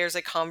that there's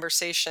a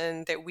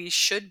conversation that we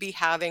should be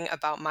having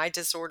about my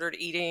disordered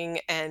eating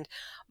and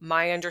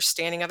my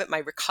understanding of it, my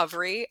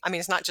recovery. I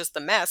mean, it's not just the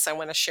mess. I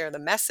want to share the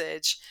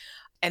message.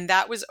 And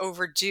that was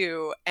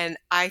overdue. And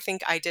I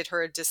think I did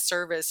her a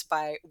disservice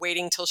by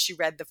waiting till she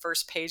read the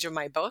first page of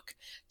my book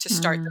to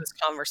start those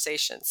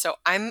conversations. So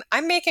I'm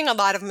making a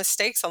lot of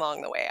mistakes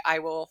along the way. I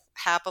will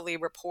happily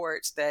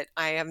report that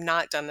I have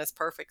not done this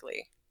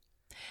perfectly.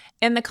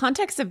 In the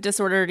context of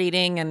disordered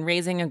eating and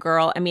raising a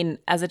girl, I mean,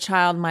 as a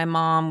child, my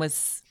mom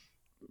was,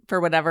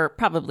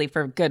 probably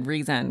for good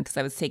reason, because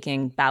I was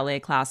taking ballet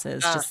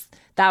classes. Just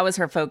that was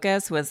her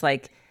focus, was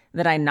like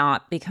that I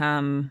not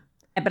become.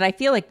 But I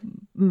feel like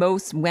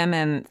most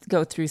women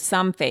go through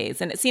some phase.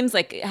 And it seems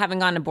like having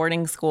gone to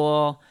boarding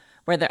school,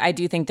 where I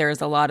do think there's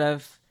a lot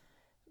of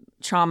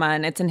trauma,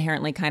 and it's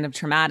inherently kind of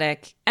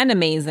traumatic and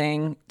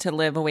amazing to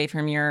live away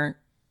from your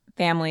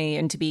family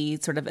and to be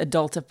sort of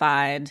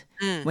adultified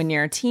when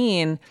you're a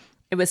teen.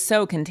 It was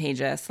so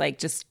contagious, like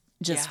just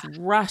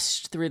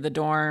rushed through the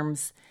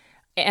dorms.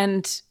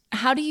 And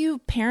how do you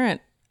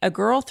parent a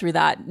girl through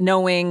that,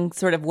 knowing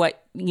sort of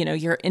what,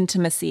 your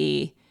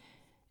intimacy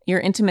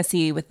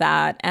with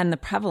that and the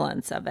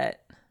prevalence of it?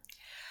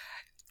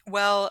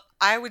 Well,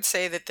 I would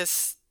say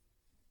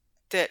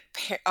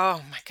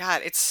oh my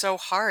God, it's so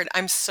hard.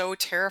 I'm so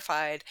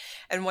terrified.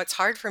 And what's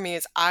hard for me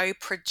is I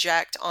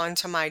project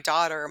onto my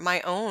daughter my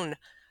own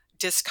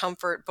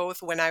discomfort,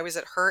 both when I was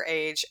at her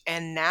age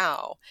and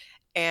now.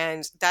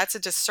 And that's a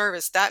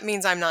disservice. That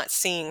means I'm not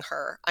seeing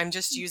her. I'm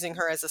just using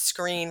her as a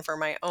screen for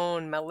my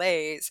own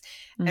malaise.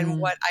 And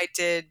what I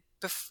did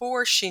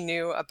before she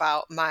knew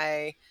about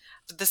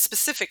the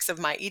specifics of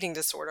my eating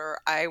disorder,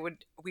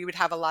 we would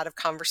have a lot of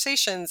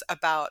conversations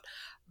about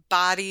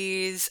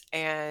bodies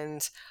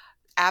and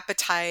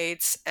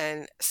appetites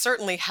and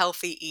certainly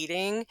healthy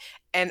eating.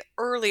 And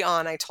early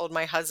on, I told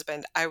my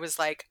husband, I was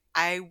like,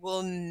 I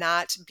will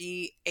not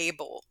be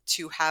able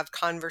to have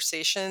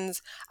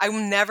conversations.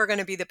 I'm never going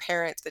to be the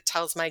parent that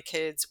tells my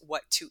kids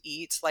what to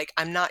eat. Like,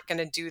 I'm not going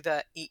to do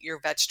the eat your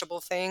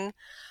vegetable thing.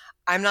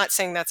 I'm not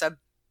saying that's a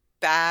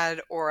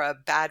bad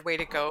way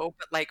to go,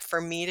 but like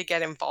for me to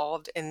get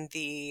involved in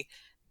the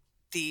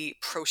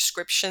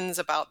proscriptions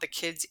about the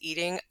kids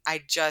eating,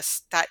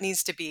 that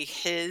needs to be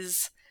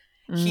his.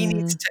 He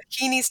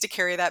needs to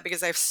carry that,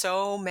 because I have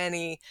so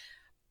many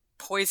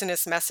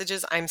poisonous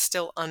messages I'm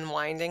still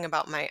unwinding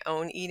about my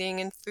own eating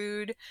and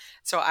food.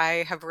 So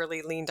I have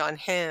really leaned on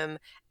him.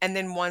 And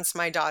then once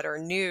my daughter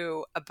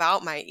knew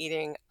about my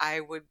eating,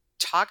 I would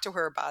talk to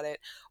her about it.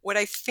 What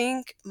I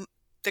think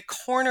the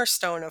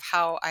cornerstone of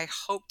how I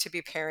hope to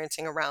be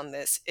parenting around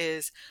this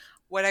is,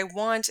 what I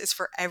want is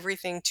for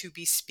everything to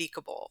be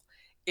speakable.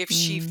 If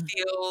she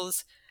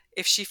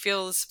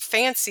feels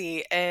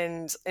fancy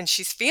and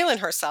she's feeling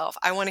herself,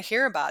 I want to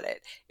hear about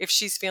it. If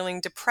she's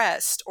feeling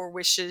depressed or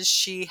wishes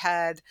she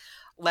had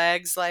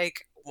legs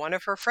like one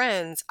of her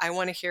friends, I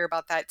want to hear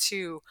about that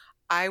too.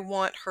 I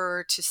want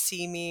her to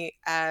see me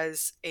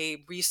as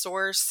a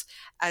resource,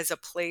 as a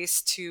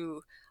place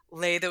to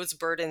lay those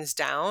burdens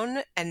down,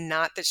 and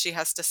not that she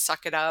has to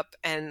suck it up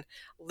and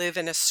live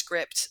in a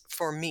script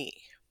for me.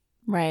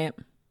 Right.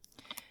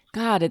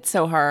 God, it's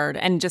so hard.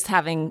 And just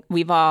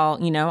we've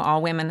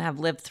all women have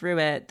lived through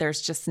it.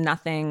 There's just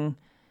nothing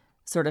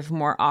sort of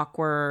more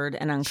awkward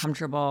and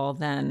uncomfortable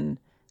than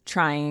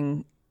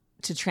trying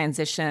to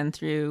transition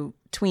through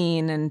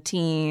tween and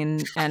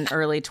teen and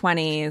early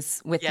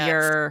 20s with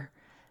Yes.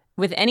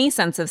 with any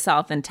sense of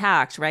self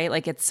intact, right?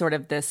 Like it's sort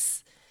of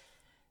this,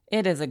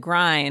 it is a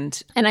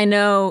grind. And I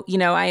know,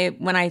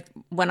 when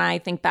I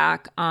think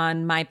back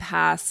on my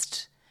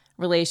past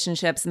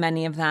relationships,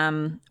 many of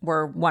them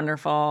were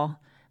wonderful.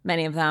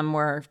 Many of them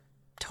were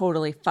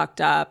totally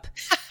fucked up.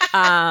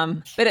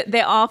 But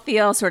they all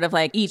feel sort of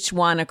like each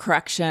one a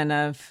correction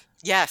of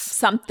Yes.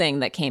 something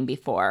that came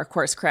before,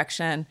 course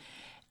correction.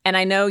 And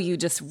I know you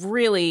just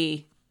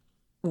really,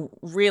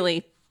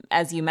 really,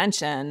 as you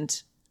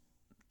mentioned,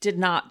 did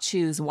not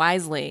choose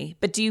wisely.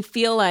 But do you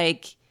feel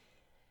like,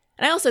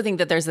 and I also think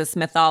that there's this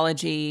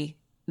mythology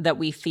that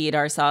we feed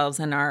ourselves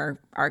and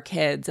our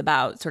kids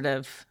about sort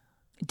of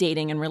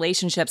dating and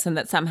relationships, and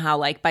that somehow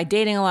like by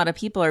dating a lot of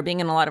people or being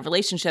in a lot of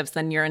relationships,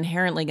 then you're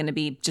inherently going to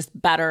be just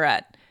better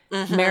at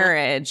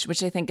marriage,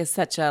 which I think is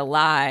such a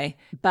lie.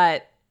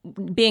 But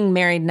being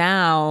married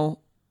now,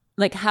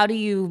 like how do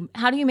you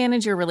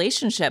manage your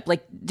relationship?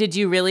 Like, did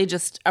you really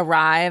just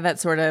arrive at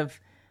sort of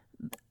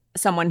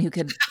someone who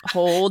could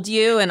hold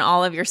you and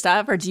all of your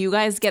stuff, or do you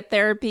guys get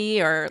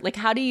therapy, or like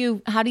how do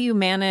you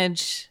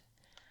manage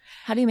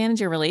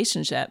your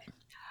relationship?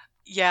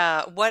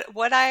 Yeah,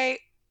 what I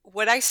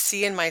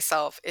see in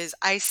myself is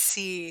I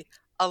see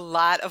a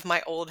lot of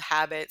my old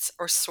habits,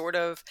 or sort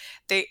of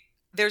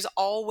there's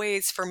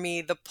always for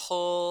me the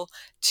pull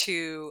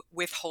to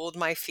withhold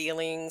my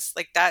feelings.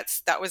 Like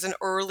that was an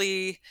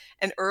early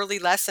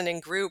lesson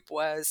in group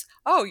was,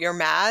 oh, you're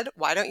mad?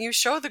 Why don't you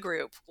show the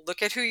group?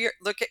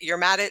 You're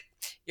mad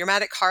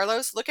at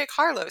Carlos? Look at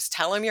Carlos.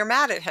 Tell him you're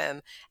mad at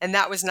him. And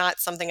that was not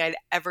something I'd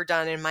ever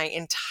done in my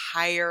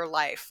entire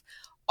life.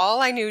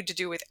 All I knew to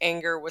do with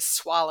anger was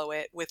swallow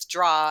it,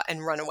 withdraw,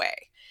 and run away.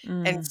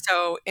 And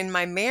so in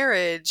my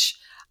marriage,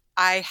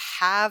 I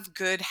have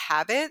good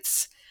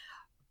habits,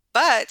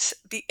 but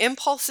the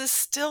impulse is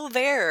still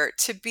there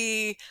to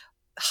be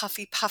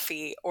huffy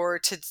puffy, or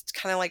to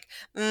kind of like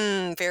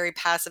very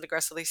passive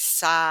aggressively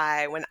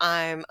sigh when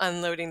I'm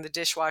unloading the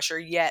dishwasher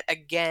yet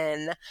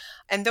again.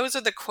 And those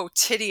are the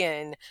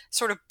quotidian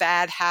sort of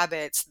bad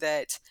habits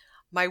that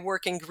my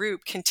working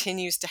group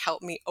continues to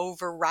help me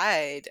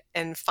override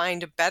and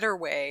find a better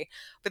way.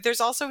 But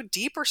there's also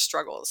deeper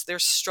struggles.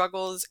 There's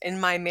struggles in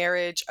my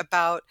marriage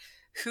about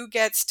who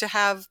gets to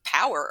have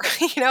power,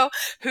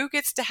 who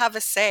gets to have a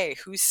say,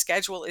 whose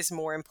schedule is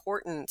more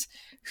important,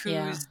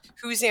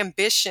 whose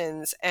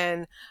ambitions.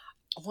 And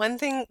one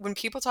thing, when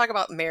people talk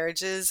about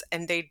marriages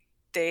and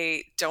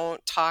they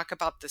don't talk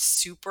about the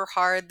super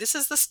hard, this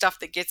is the stuff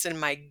that gets in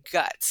my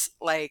guts.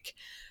 Like,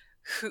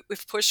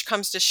 if push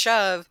comes to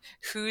shove,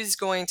 who's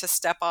going to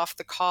step off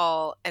the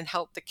call and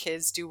help the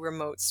kids do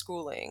remote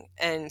schooling?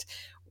 And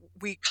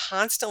we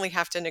constantly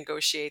have to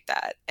negotiate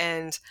that.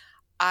 And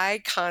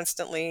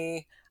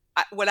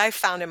what I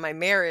found in my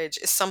marriage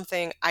is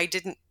something I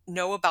didn't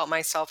know about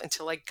myself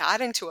until I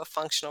got into a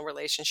functional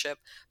relationship.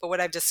 But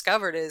what I've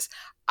discovered is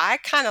I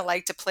kind of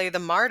like to play the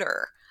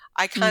martyr.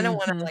 I kind of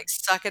want to like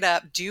suck it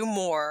up, do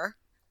more.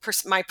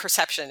 My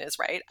perception is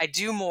right. I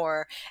do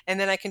more. And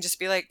then I can just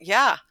be like,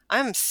 yeah,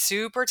 I'm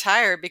super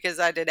tired because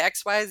I did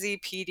X, Y, Z,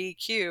 P, D,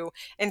 Q,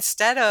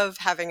 instead of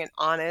having an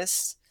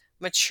honest,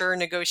 mature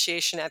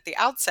negotiation at the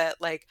outset.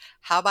 Like,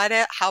 how about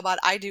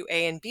I do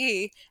A and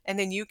B, and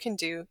then you can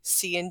do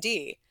C and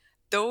D.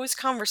 Those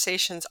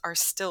conversations are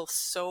still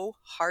so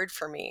hard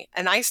for me.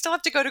 And I still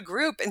have to go to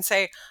group and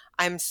say,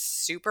 I'm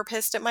super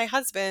pissed at my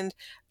husband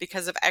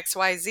because of X,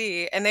 Y,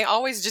 Z. And they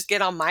always just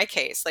get on my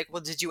case. Like,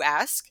 well, did you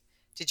ask?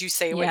 Did you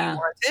say what you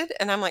wanted?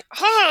 And I'm like,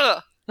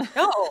 no,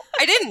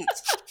 I didn't.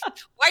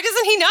 Why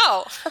doesn't he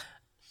know?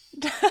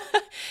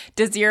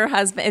 Does your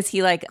husband, is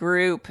he like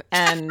group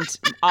and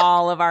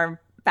all of our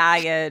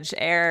baggage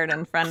aired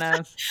in front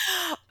of?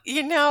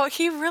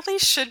 He really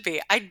should be.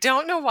 I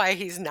don't know why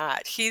he's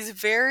not. He's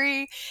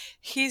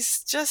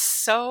just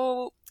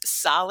so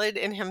solid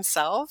in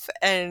himself,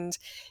 and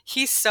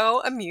he's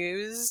so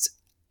amused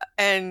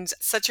and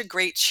such a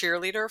great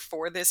cheerleader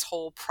for this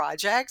whole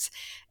project.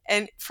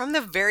 And from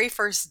the very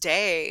first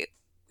day,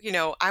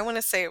 I want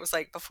to say it was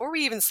like before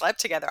we even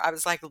slept together, I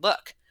was like,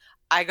 look,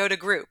 I go to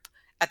group.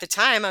 At the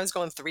time, I was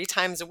going 3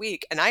 times a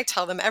week, and I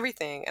tell them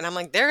everything. And I'm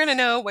like, they're going to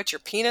know what your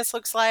penis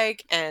looks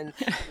like and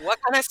what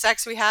kind of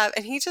sex we have.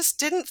 And he just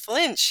didn't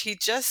flinch.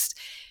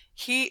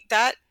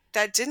 That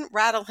didn't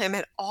rattle him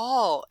at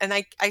all. And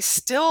I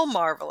still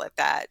marvel at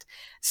that.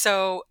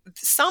 So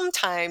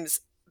sometimes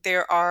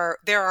there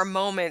are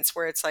moments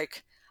where it's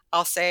like,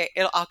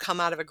 I'll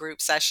come out of a group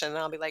session and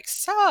I'll be like,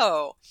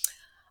 so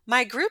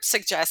my group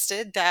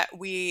suggested that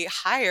we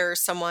hire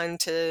someone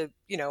to,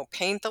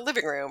 paint the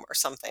living room or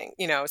something,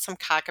 some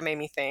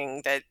cockamamie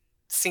thing that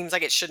seems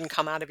like it shouldn't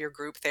come out of your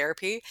group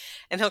therapy.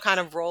 And he'll kind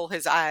of roll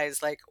his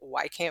eyes like,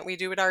 why can't we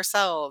do it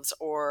ourselves?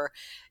 Or,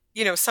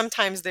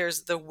 sometimes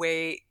there's the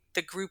way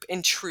the group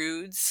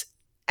intrudes,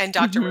 and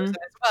Dr. Rosen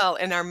as well,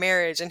 in our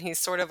marriage. And he's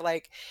sort of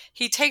like,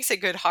 he takes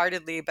it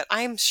good-heartedly, but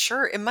I'm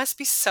sure it must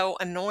be so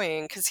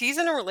annoying because he's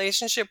in a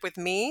relationship with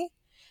me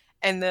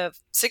and the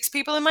 6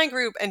 people in my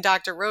group and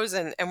Dr.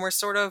 Rosen, and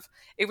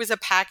it was a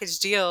package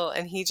deal,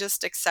 and he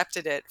just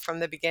accepted it from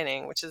the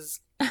beginning, which is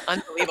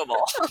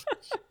unbelievable.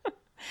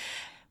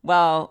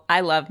 Well,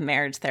 I love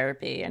marriage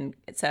therapy, and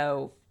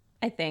so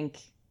I think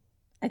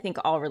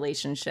all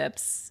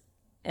relationships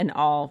in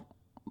all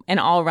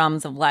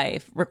realms of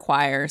life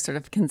require sort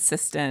of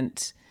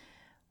consistent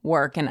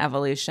work and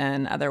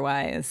evolution.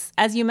 Otherwise,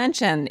 as you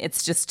mentioned,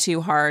 it's just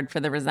too hard for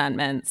the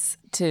resentments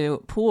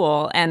to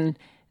pool. And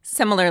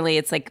similarly,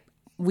 it's like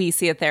we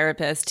see a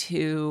therapist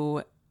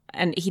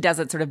and he does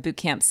it sort of boot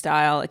camp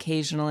style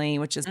occasionally,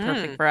 which is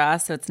perfect for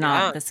us. So it's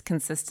not this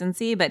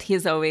consistency, but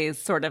he's always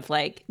sort of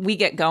like, we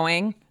get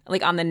going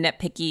like on the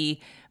nitpicky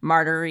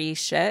martyry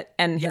shit.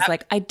 And he's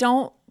like, I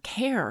don't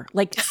care.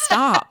 Like,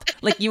 stop.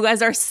 Like, you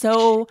guys are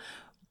so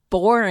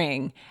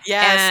boring.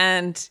 Yes.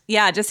 And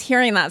yeah, just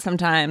hearing that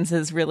sometimes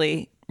is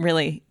really,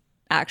 really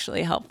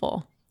actually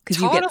helpful because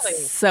you get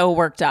so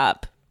worked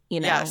up, you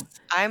know? Yes.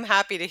 I'm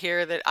happy to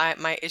hear that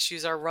my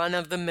issues are run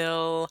of the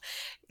mill,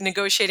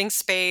 negotiating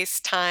space,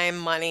 time,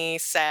 money,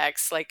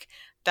 sex. Like,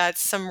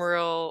 that's some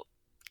real,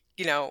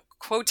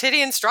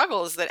 quotidian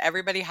struggles that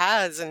everybody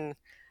has. And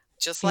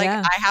just like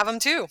I have them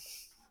too.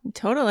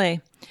 Totally.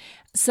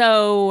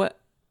 So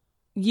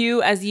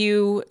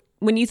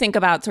when you think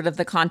about sort of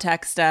the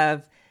context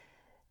of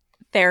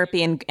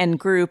therapy and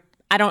group,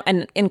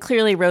 and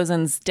clearly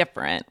Rosen's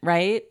different,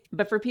 right?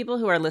 But for people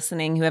who are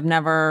listening who have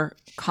never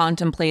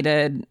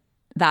contemplated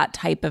that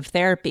type of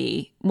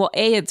therapy, well,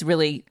 it's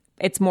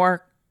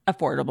more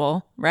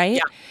affordable, right?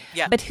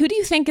 Yeah. But who do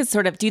you think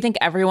do you think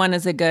everyone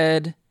is a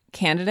good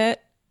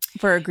candidate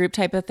for a group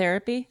type of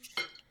therapy?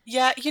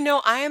 Yeah,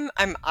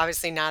 I'm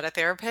obviously not a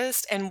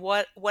therapist, and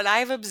what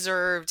I've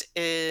observed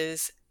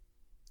is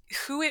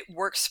who it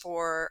works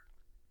for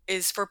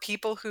is for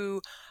people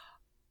who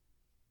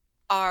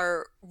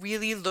are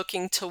really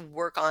looking to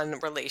work on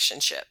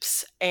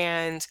relationships.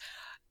 And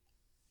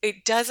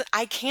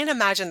I can't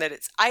imagine that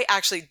I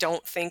actually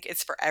don't think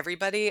it's for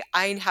everybody.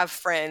 I have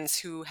friends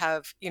who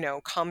have,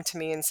 come to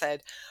me and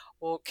said,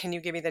 well, can you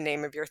give me the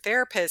name of your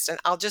therapist? And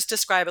I'll just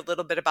describe a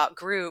little bit about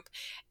group.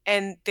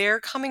 And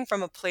they're coming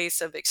from a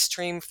place of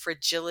extreme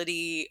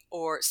fragility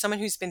or someone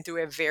who's been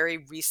through a very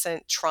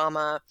recent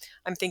trauma.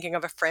 I'm thinking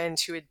of a friend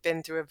who had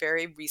been through a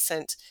very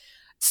recent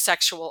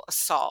sexual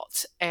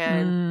assault.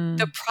 And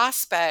the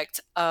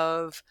prospect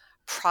of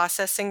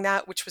processing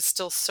that, which was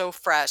still so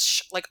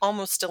fresh, like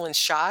almost still in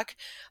shock,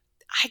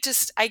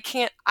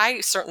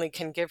 I certainly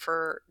can give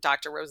her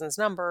Dr. Rosen's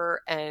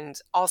number and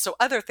also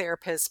other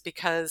therapists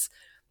because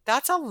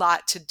that's a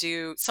lot to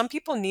do. Some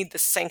people need the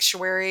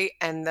sanctuary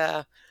and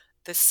the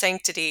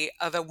sanctity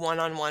of a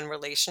one-on-one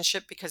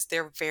relationship because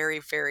they're very,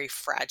 very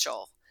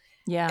fragile.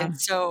 Yeah. And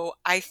so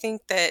I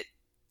think that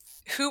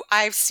who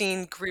I've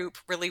seen group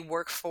really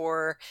work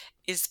for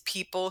is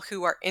people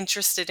who are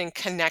interested in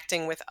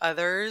connecting with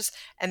others,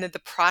 and that the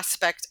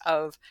prospect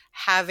of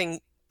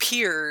having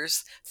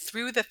peers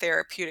through the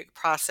therapeutic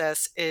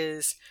process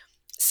is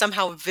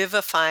somehow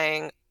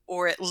vivifying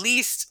or at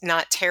least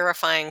not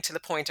terrifying to the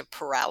point of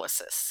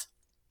paralysis.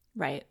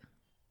 Right.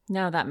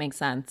 No, that makes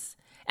sense.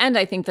 And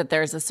I think that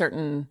there's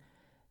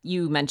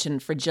you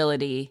mentioned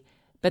fragility,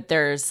 but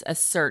there's a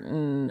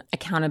certain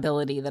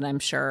accountability that I'm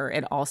sure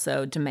it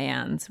also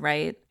demands,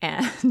 right?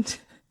 And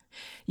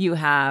you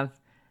have,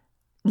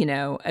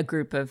 a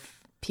group of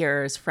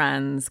peers,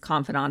 friends,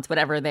 confidants,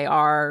 whatever they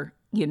are,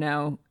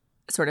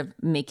 sort of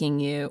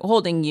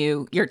holding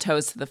your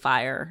toes to the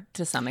fire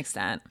to some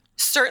extent.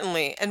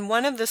 Certainly. And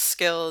one of the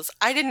skills,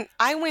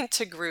 I went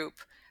to group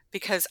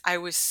because I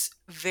was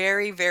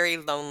very, very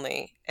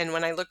lonely. And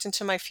when I looked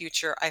into my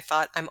future, I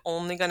thought I'm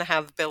only going to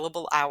have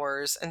billable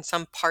hours and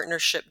some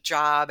partnership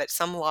job at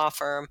some law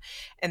firm.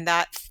 And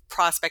that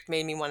prospect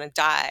made me want to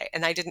die.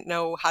 And I didn't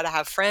know how to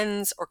have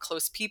friends or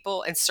close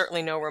people, and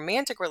certainly no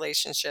romantic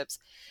relationships.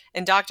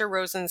 And Dr.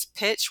 Rosen's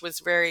pitch was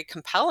very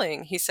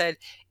compelling. He said,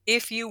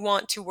 if you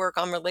want to work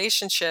on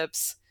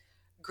relationships,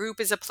 group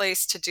is a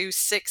place to do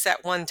 6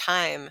 at one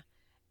time.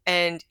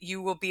 And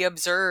you will be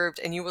observed,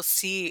 and you will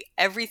see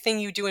everything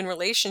you do in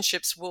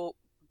relationships will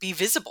be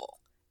visible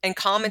and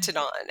commented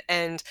on.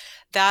 And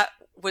that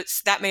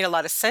made a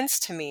lot of sense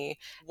to me.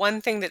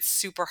 One thing that's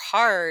super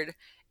hard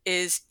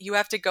is you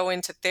have to go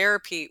into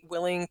therapy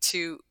willing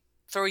to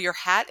throw your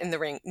hat in the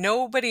ring.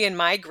 Nobody in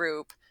my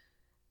group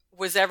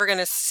was ever going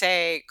to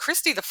say,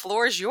 Christy, the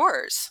floor is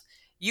yours.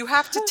 You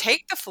have to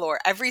take the floor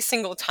every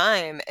single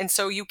time. And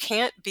so you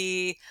can't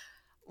be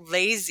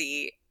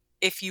lazy.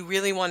 If you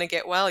really want to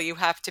get well, you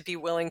have to be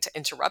willing to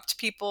interrupt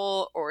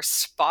people or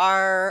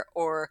spar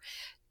or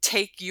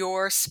take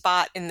your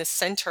spot in the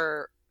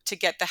center to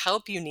get the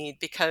help you need,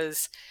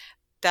 because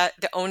that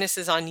the onus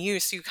is on you.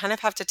 So you kind of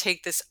have to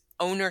take this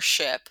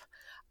ownership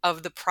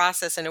of the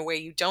process in a way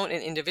you don't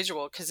in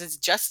individual, because it's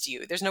just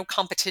you. There's no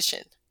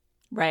competition.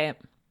 Right.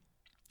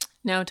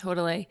 No,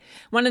 totally.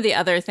 One of the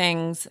other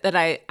things that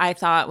I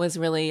thought was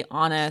really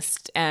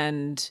honest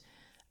and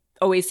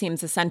always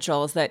seems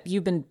essential is that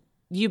you've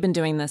been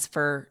doing this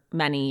for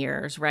many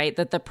years, right?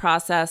 That the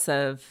process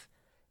of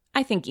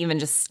I think even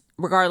just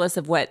regardless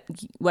of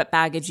what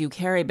baggage you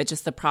carry, but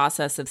just the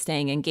process of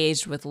staying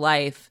engaged with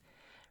life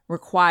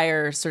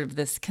requires sort of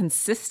this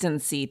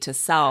consistency to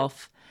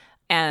self.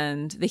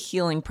 And the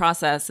healing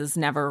process is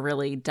never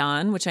really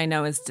done, which I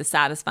know is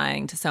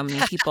dissatisfying to so many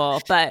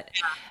people. But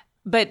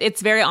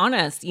it's very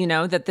honest,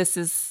 that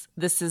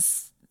this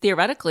is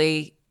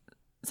theoretically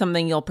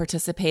something you'll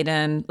participate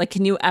in. Like,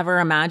 can you ever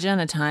imagine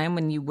a time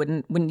when you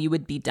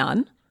would be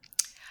done?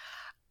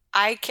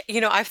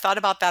 I've thought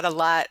about that a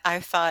lot.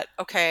 I've thought,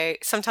 okay,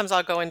 sometimes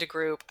I'll go into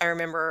group. I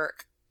remember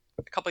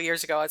a couple of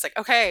years ago, I was like,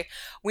 okay,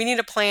 we need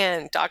a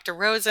plan. Dr.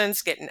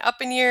 Rosen's getting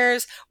up in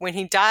years. When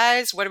he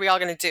dies, what are we all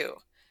going to do?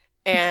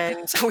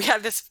 And so we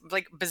had this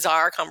like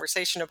bizarre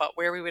conversation about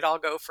where we would all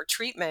go for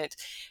treatment.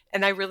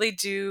 And I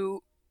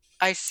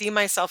see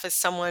myself as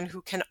someone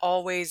who can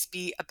always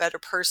be a better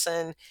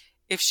person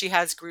if she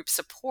has group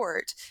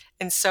support.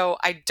 And so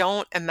I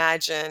don't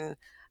imagine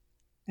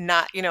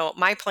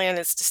my plan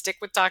is to stick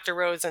with Dr.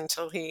 Rose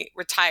until he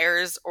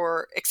retires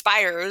or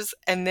expires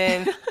and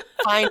then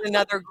find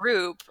another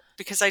group,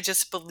 because I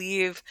just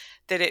believe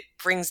that it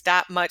brings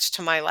that much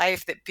to my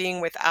life that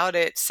being without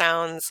it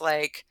sounds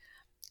like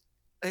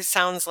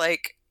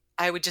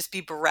I would just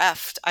be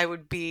bereft.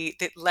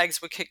 The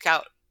legs would kicked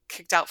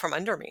out from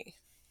under me.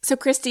 So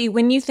Christy,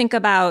 when you think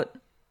about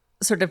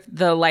sort of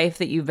the life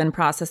that you've been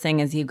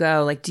processing as you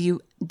go, like, do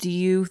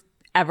you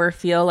ever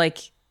feel like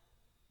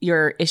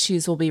your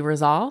issues will be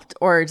resolved,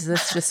 or is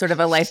this just sort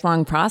of a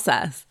lifelong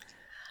process?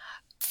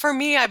 For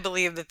me, I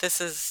believe that this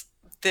is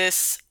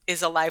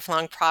a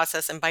lifelong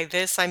process. And by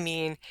this, I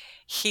mean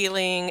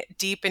healing,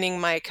 deepening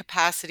my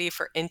capacity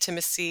for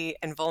intimacy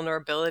and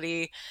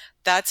vulnerability.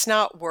 That's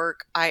not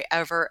work I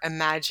ever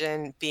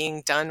imagine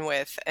being done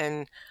with.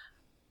 And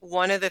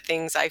one of the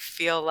things I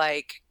feel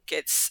like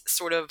gets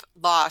sort of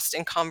lost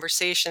in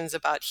conversations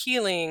about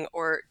healing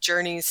or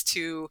journeys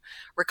to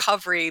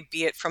recovery,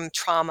 be it from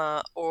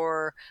trauma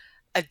or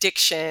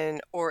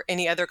addiction or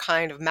any other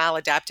kind of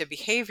maladaptive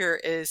behavior,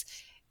 is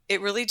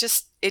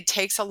it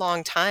takes a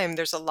long time.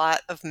 There's a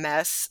lot of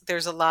mess.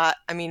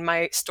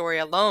 My story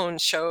alone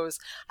shows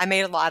I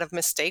made a lot of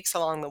mistakes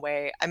along the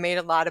way. I made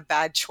a lot of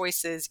bad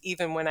choices,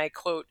 even when I,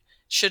 quote,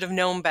 should have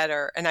known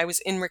better. And I was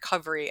in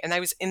recovery and I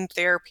was in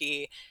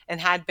therapy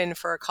and had been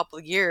for a couple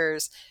of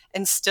years.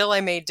 And still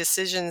I made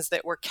decisions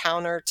that were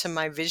counter to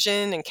my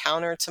vision and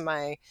counter to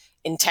my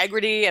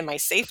integrity and my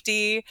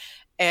safety.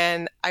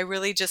 And I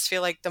really just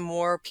feel like the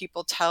more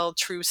people tell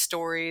true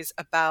stories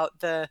about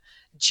the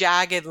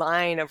jagged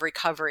line of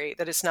recovery,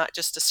 that it's not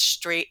just a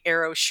straight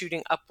arrow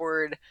shooting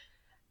upward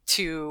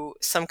to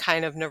some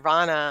kind of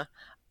nirvana,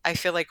 I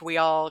feel like we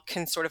all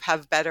can sort of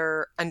have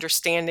better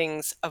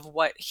understandings of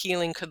what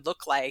healing could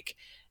look like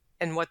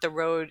and what the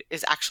road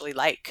is actually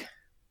like.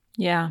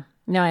 Yeah,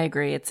 no, I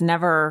agree. It's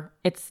never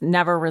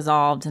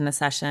resolved in a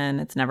session.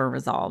 It's never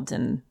resolved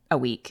in a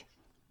week.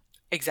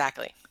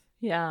 Exactly.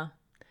 Yeah.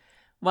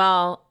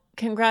 Well,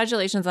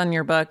 congratulations on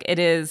your book. It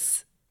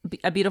is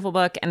a beautiful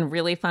book and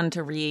really fun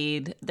to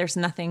read. There's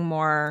nothing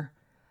more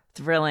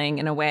thrilling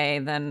in a way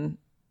than,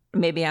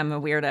 maybe I'm a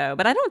weirdo,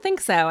 but I don't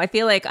think so. I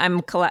feel like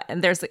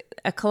there's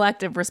a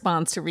collective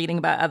response to reading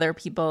about other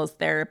people's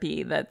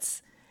therapy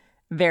that's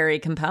very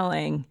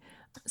compelling.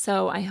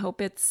 So I hope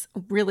it's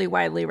really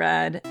widely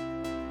read.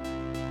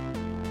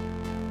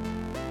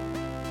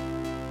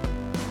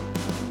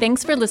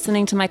 Thanks for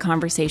listening to my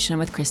conversation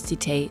with Christy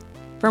Tate.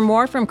 For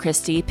more from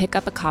Christy, pick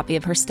up a copy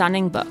of her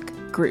stunning book,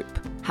 Group: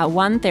 How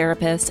One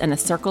Therapist and a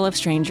Circle of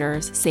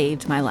Strangers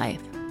Saved My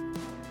Life.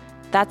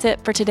 That's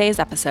it for today's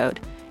episode.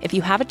 If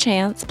you have a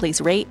chance,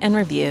 please rate and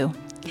review,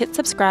 hit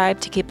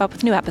subscribe to keep up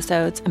with new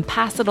episodes, and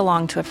pass it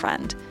along to a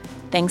friend.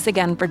 Thanks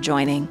again for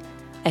joining.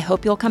 I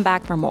hope you'll come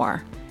back for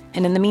more.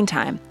 And in the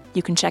meantime,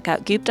 you can check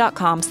out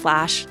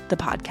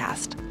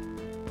goop.com/thepodcast.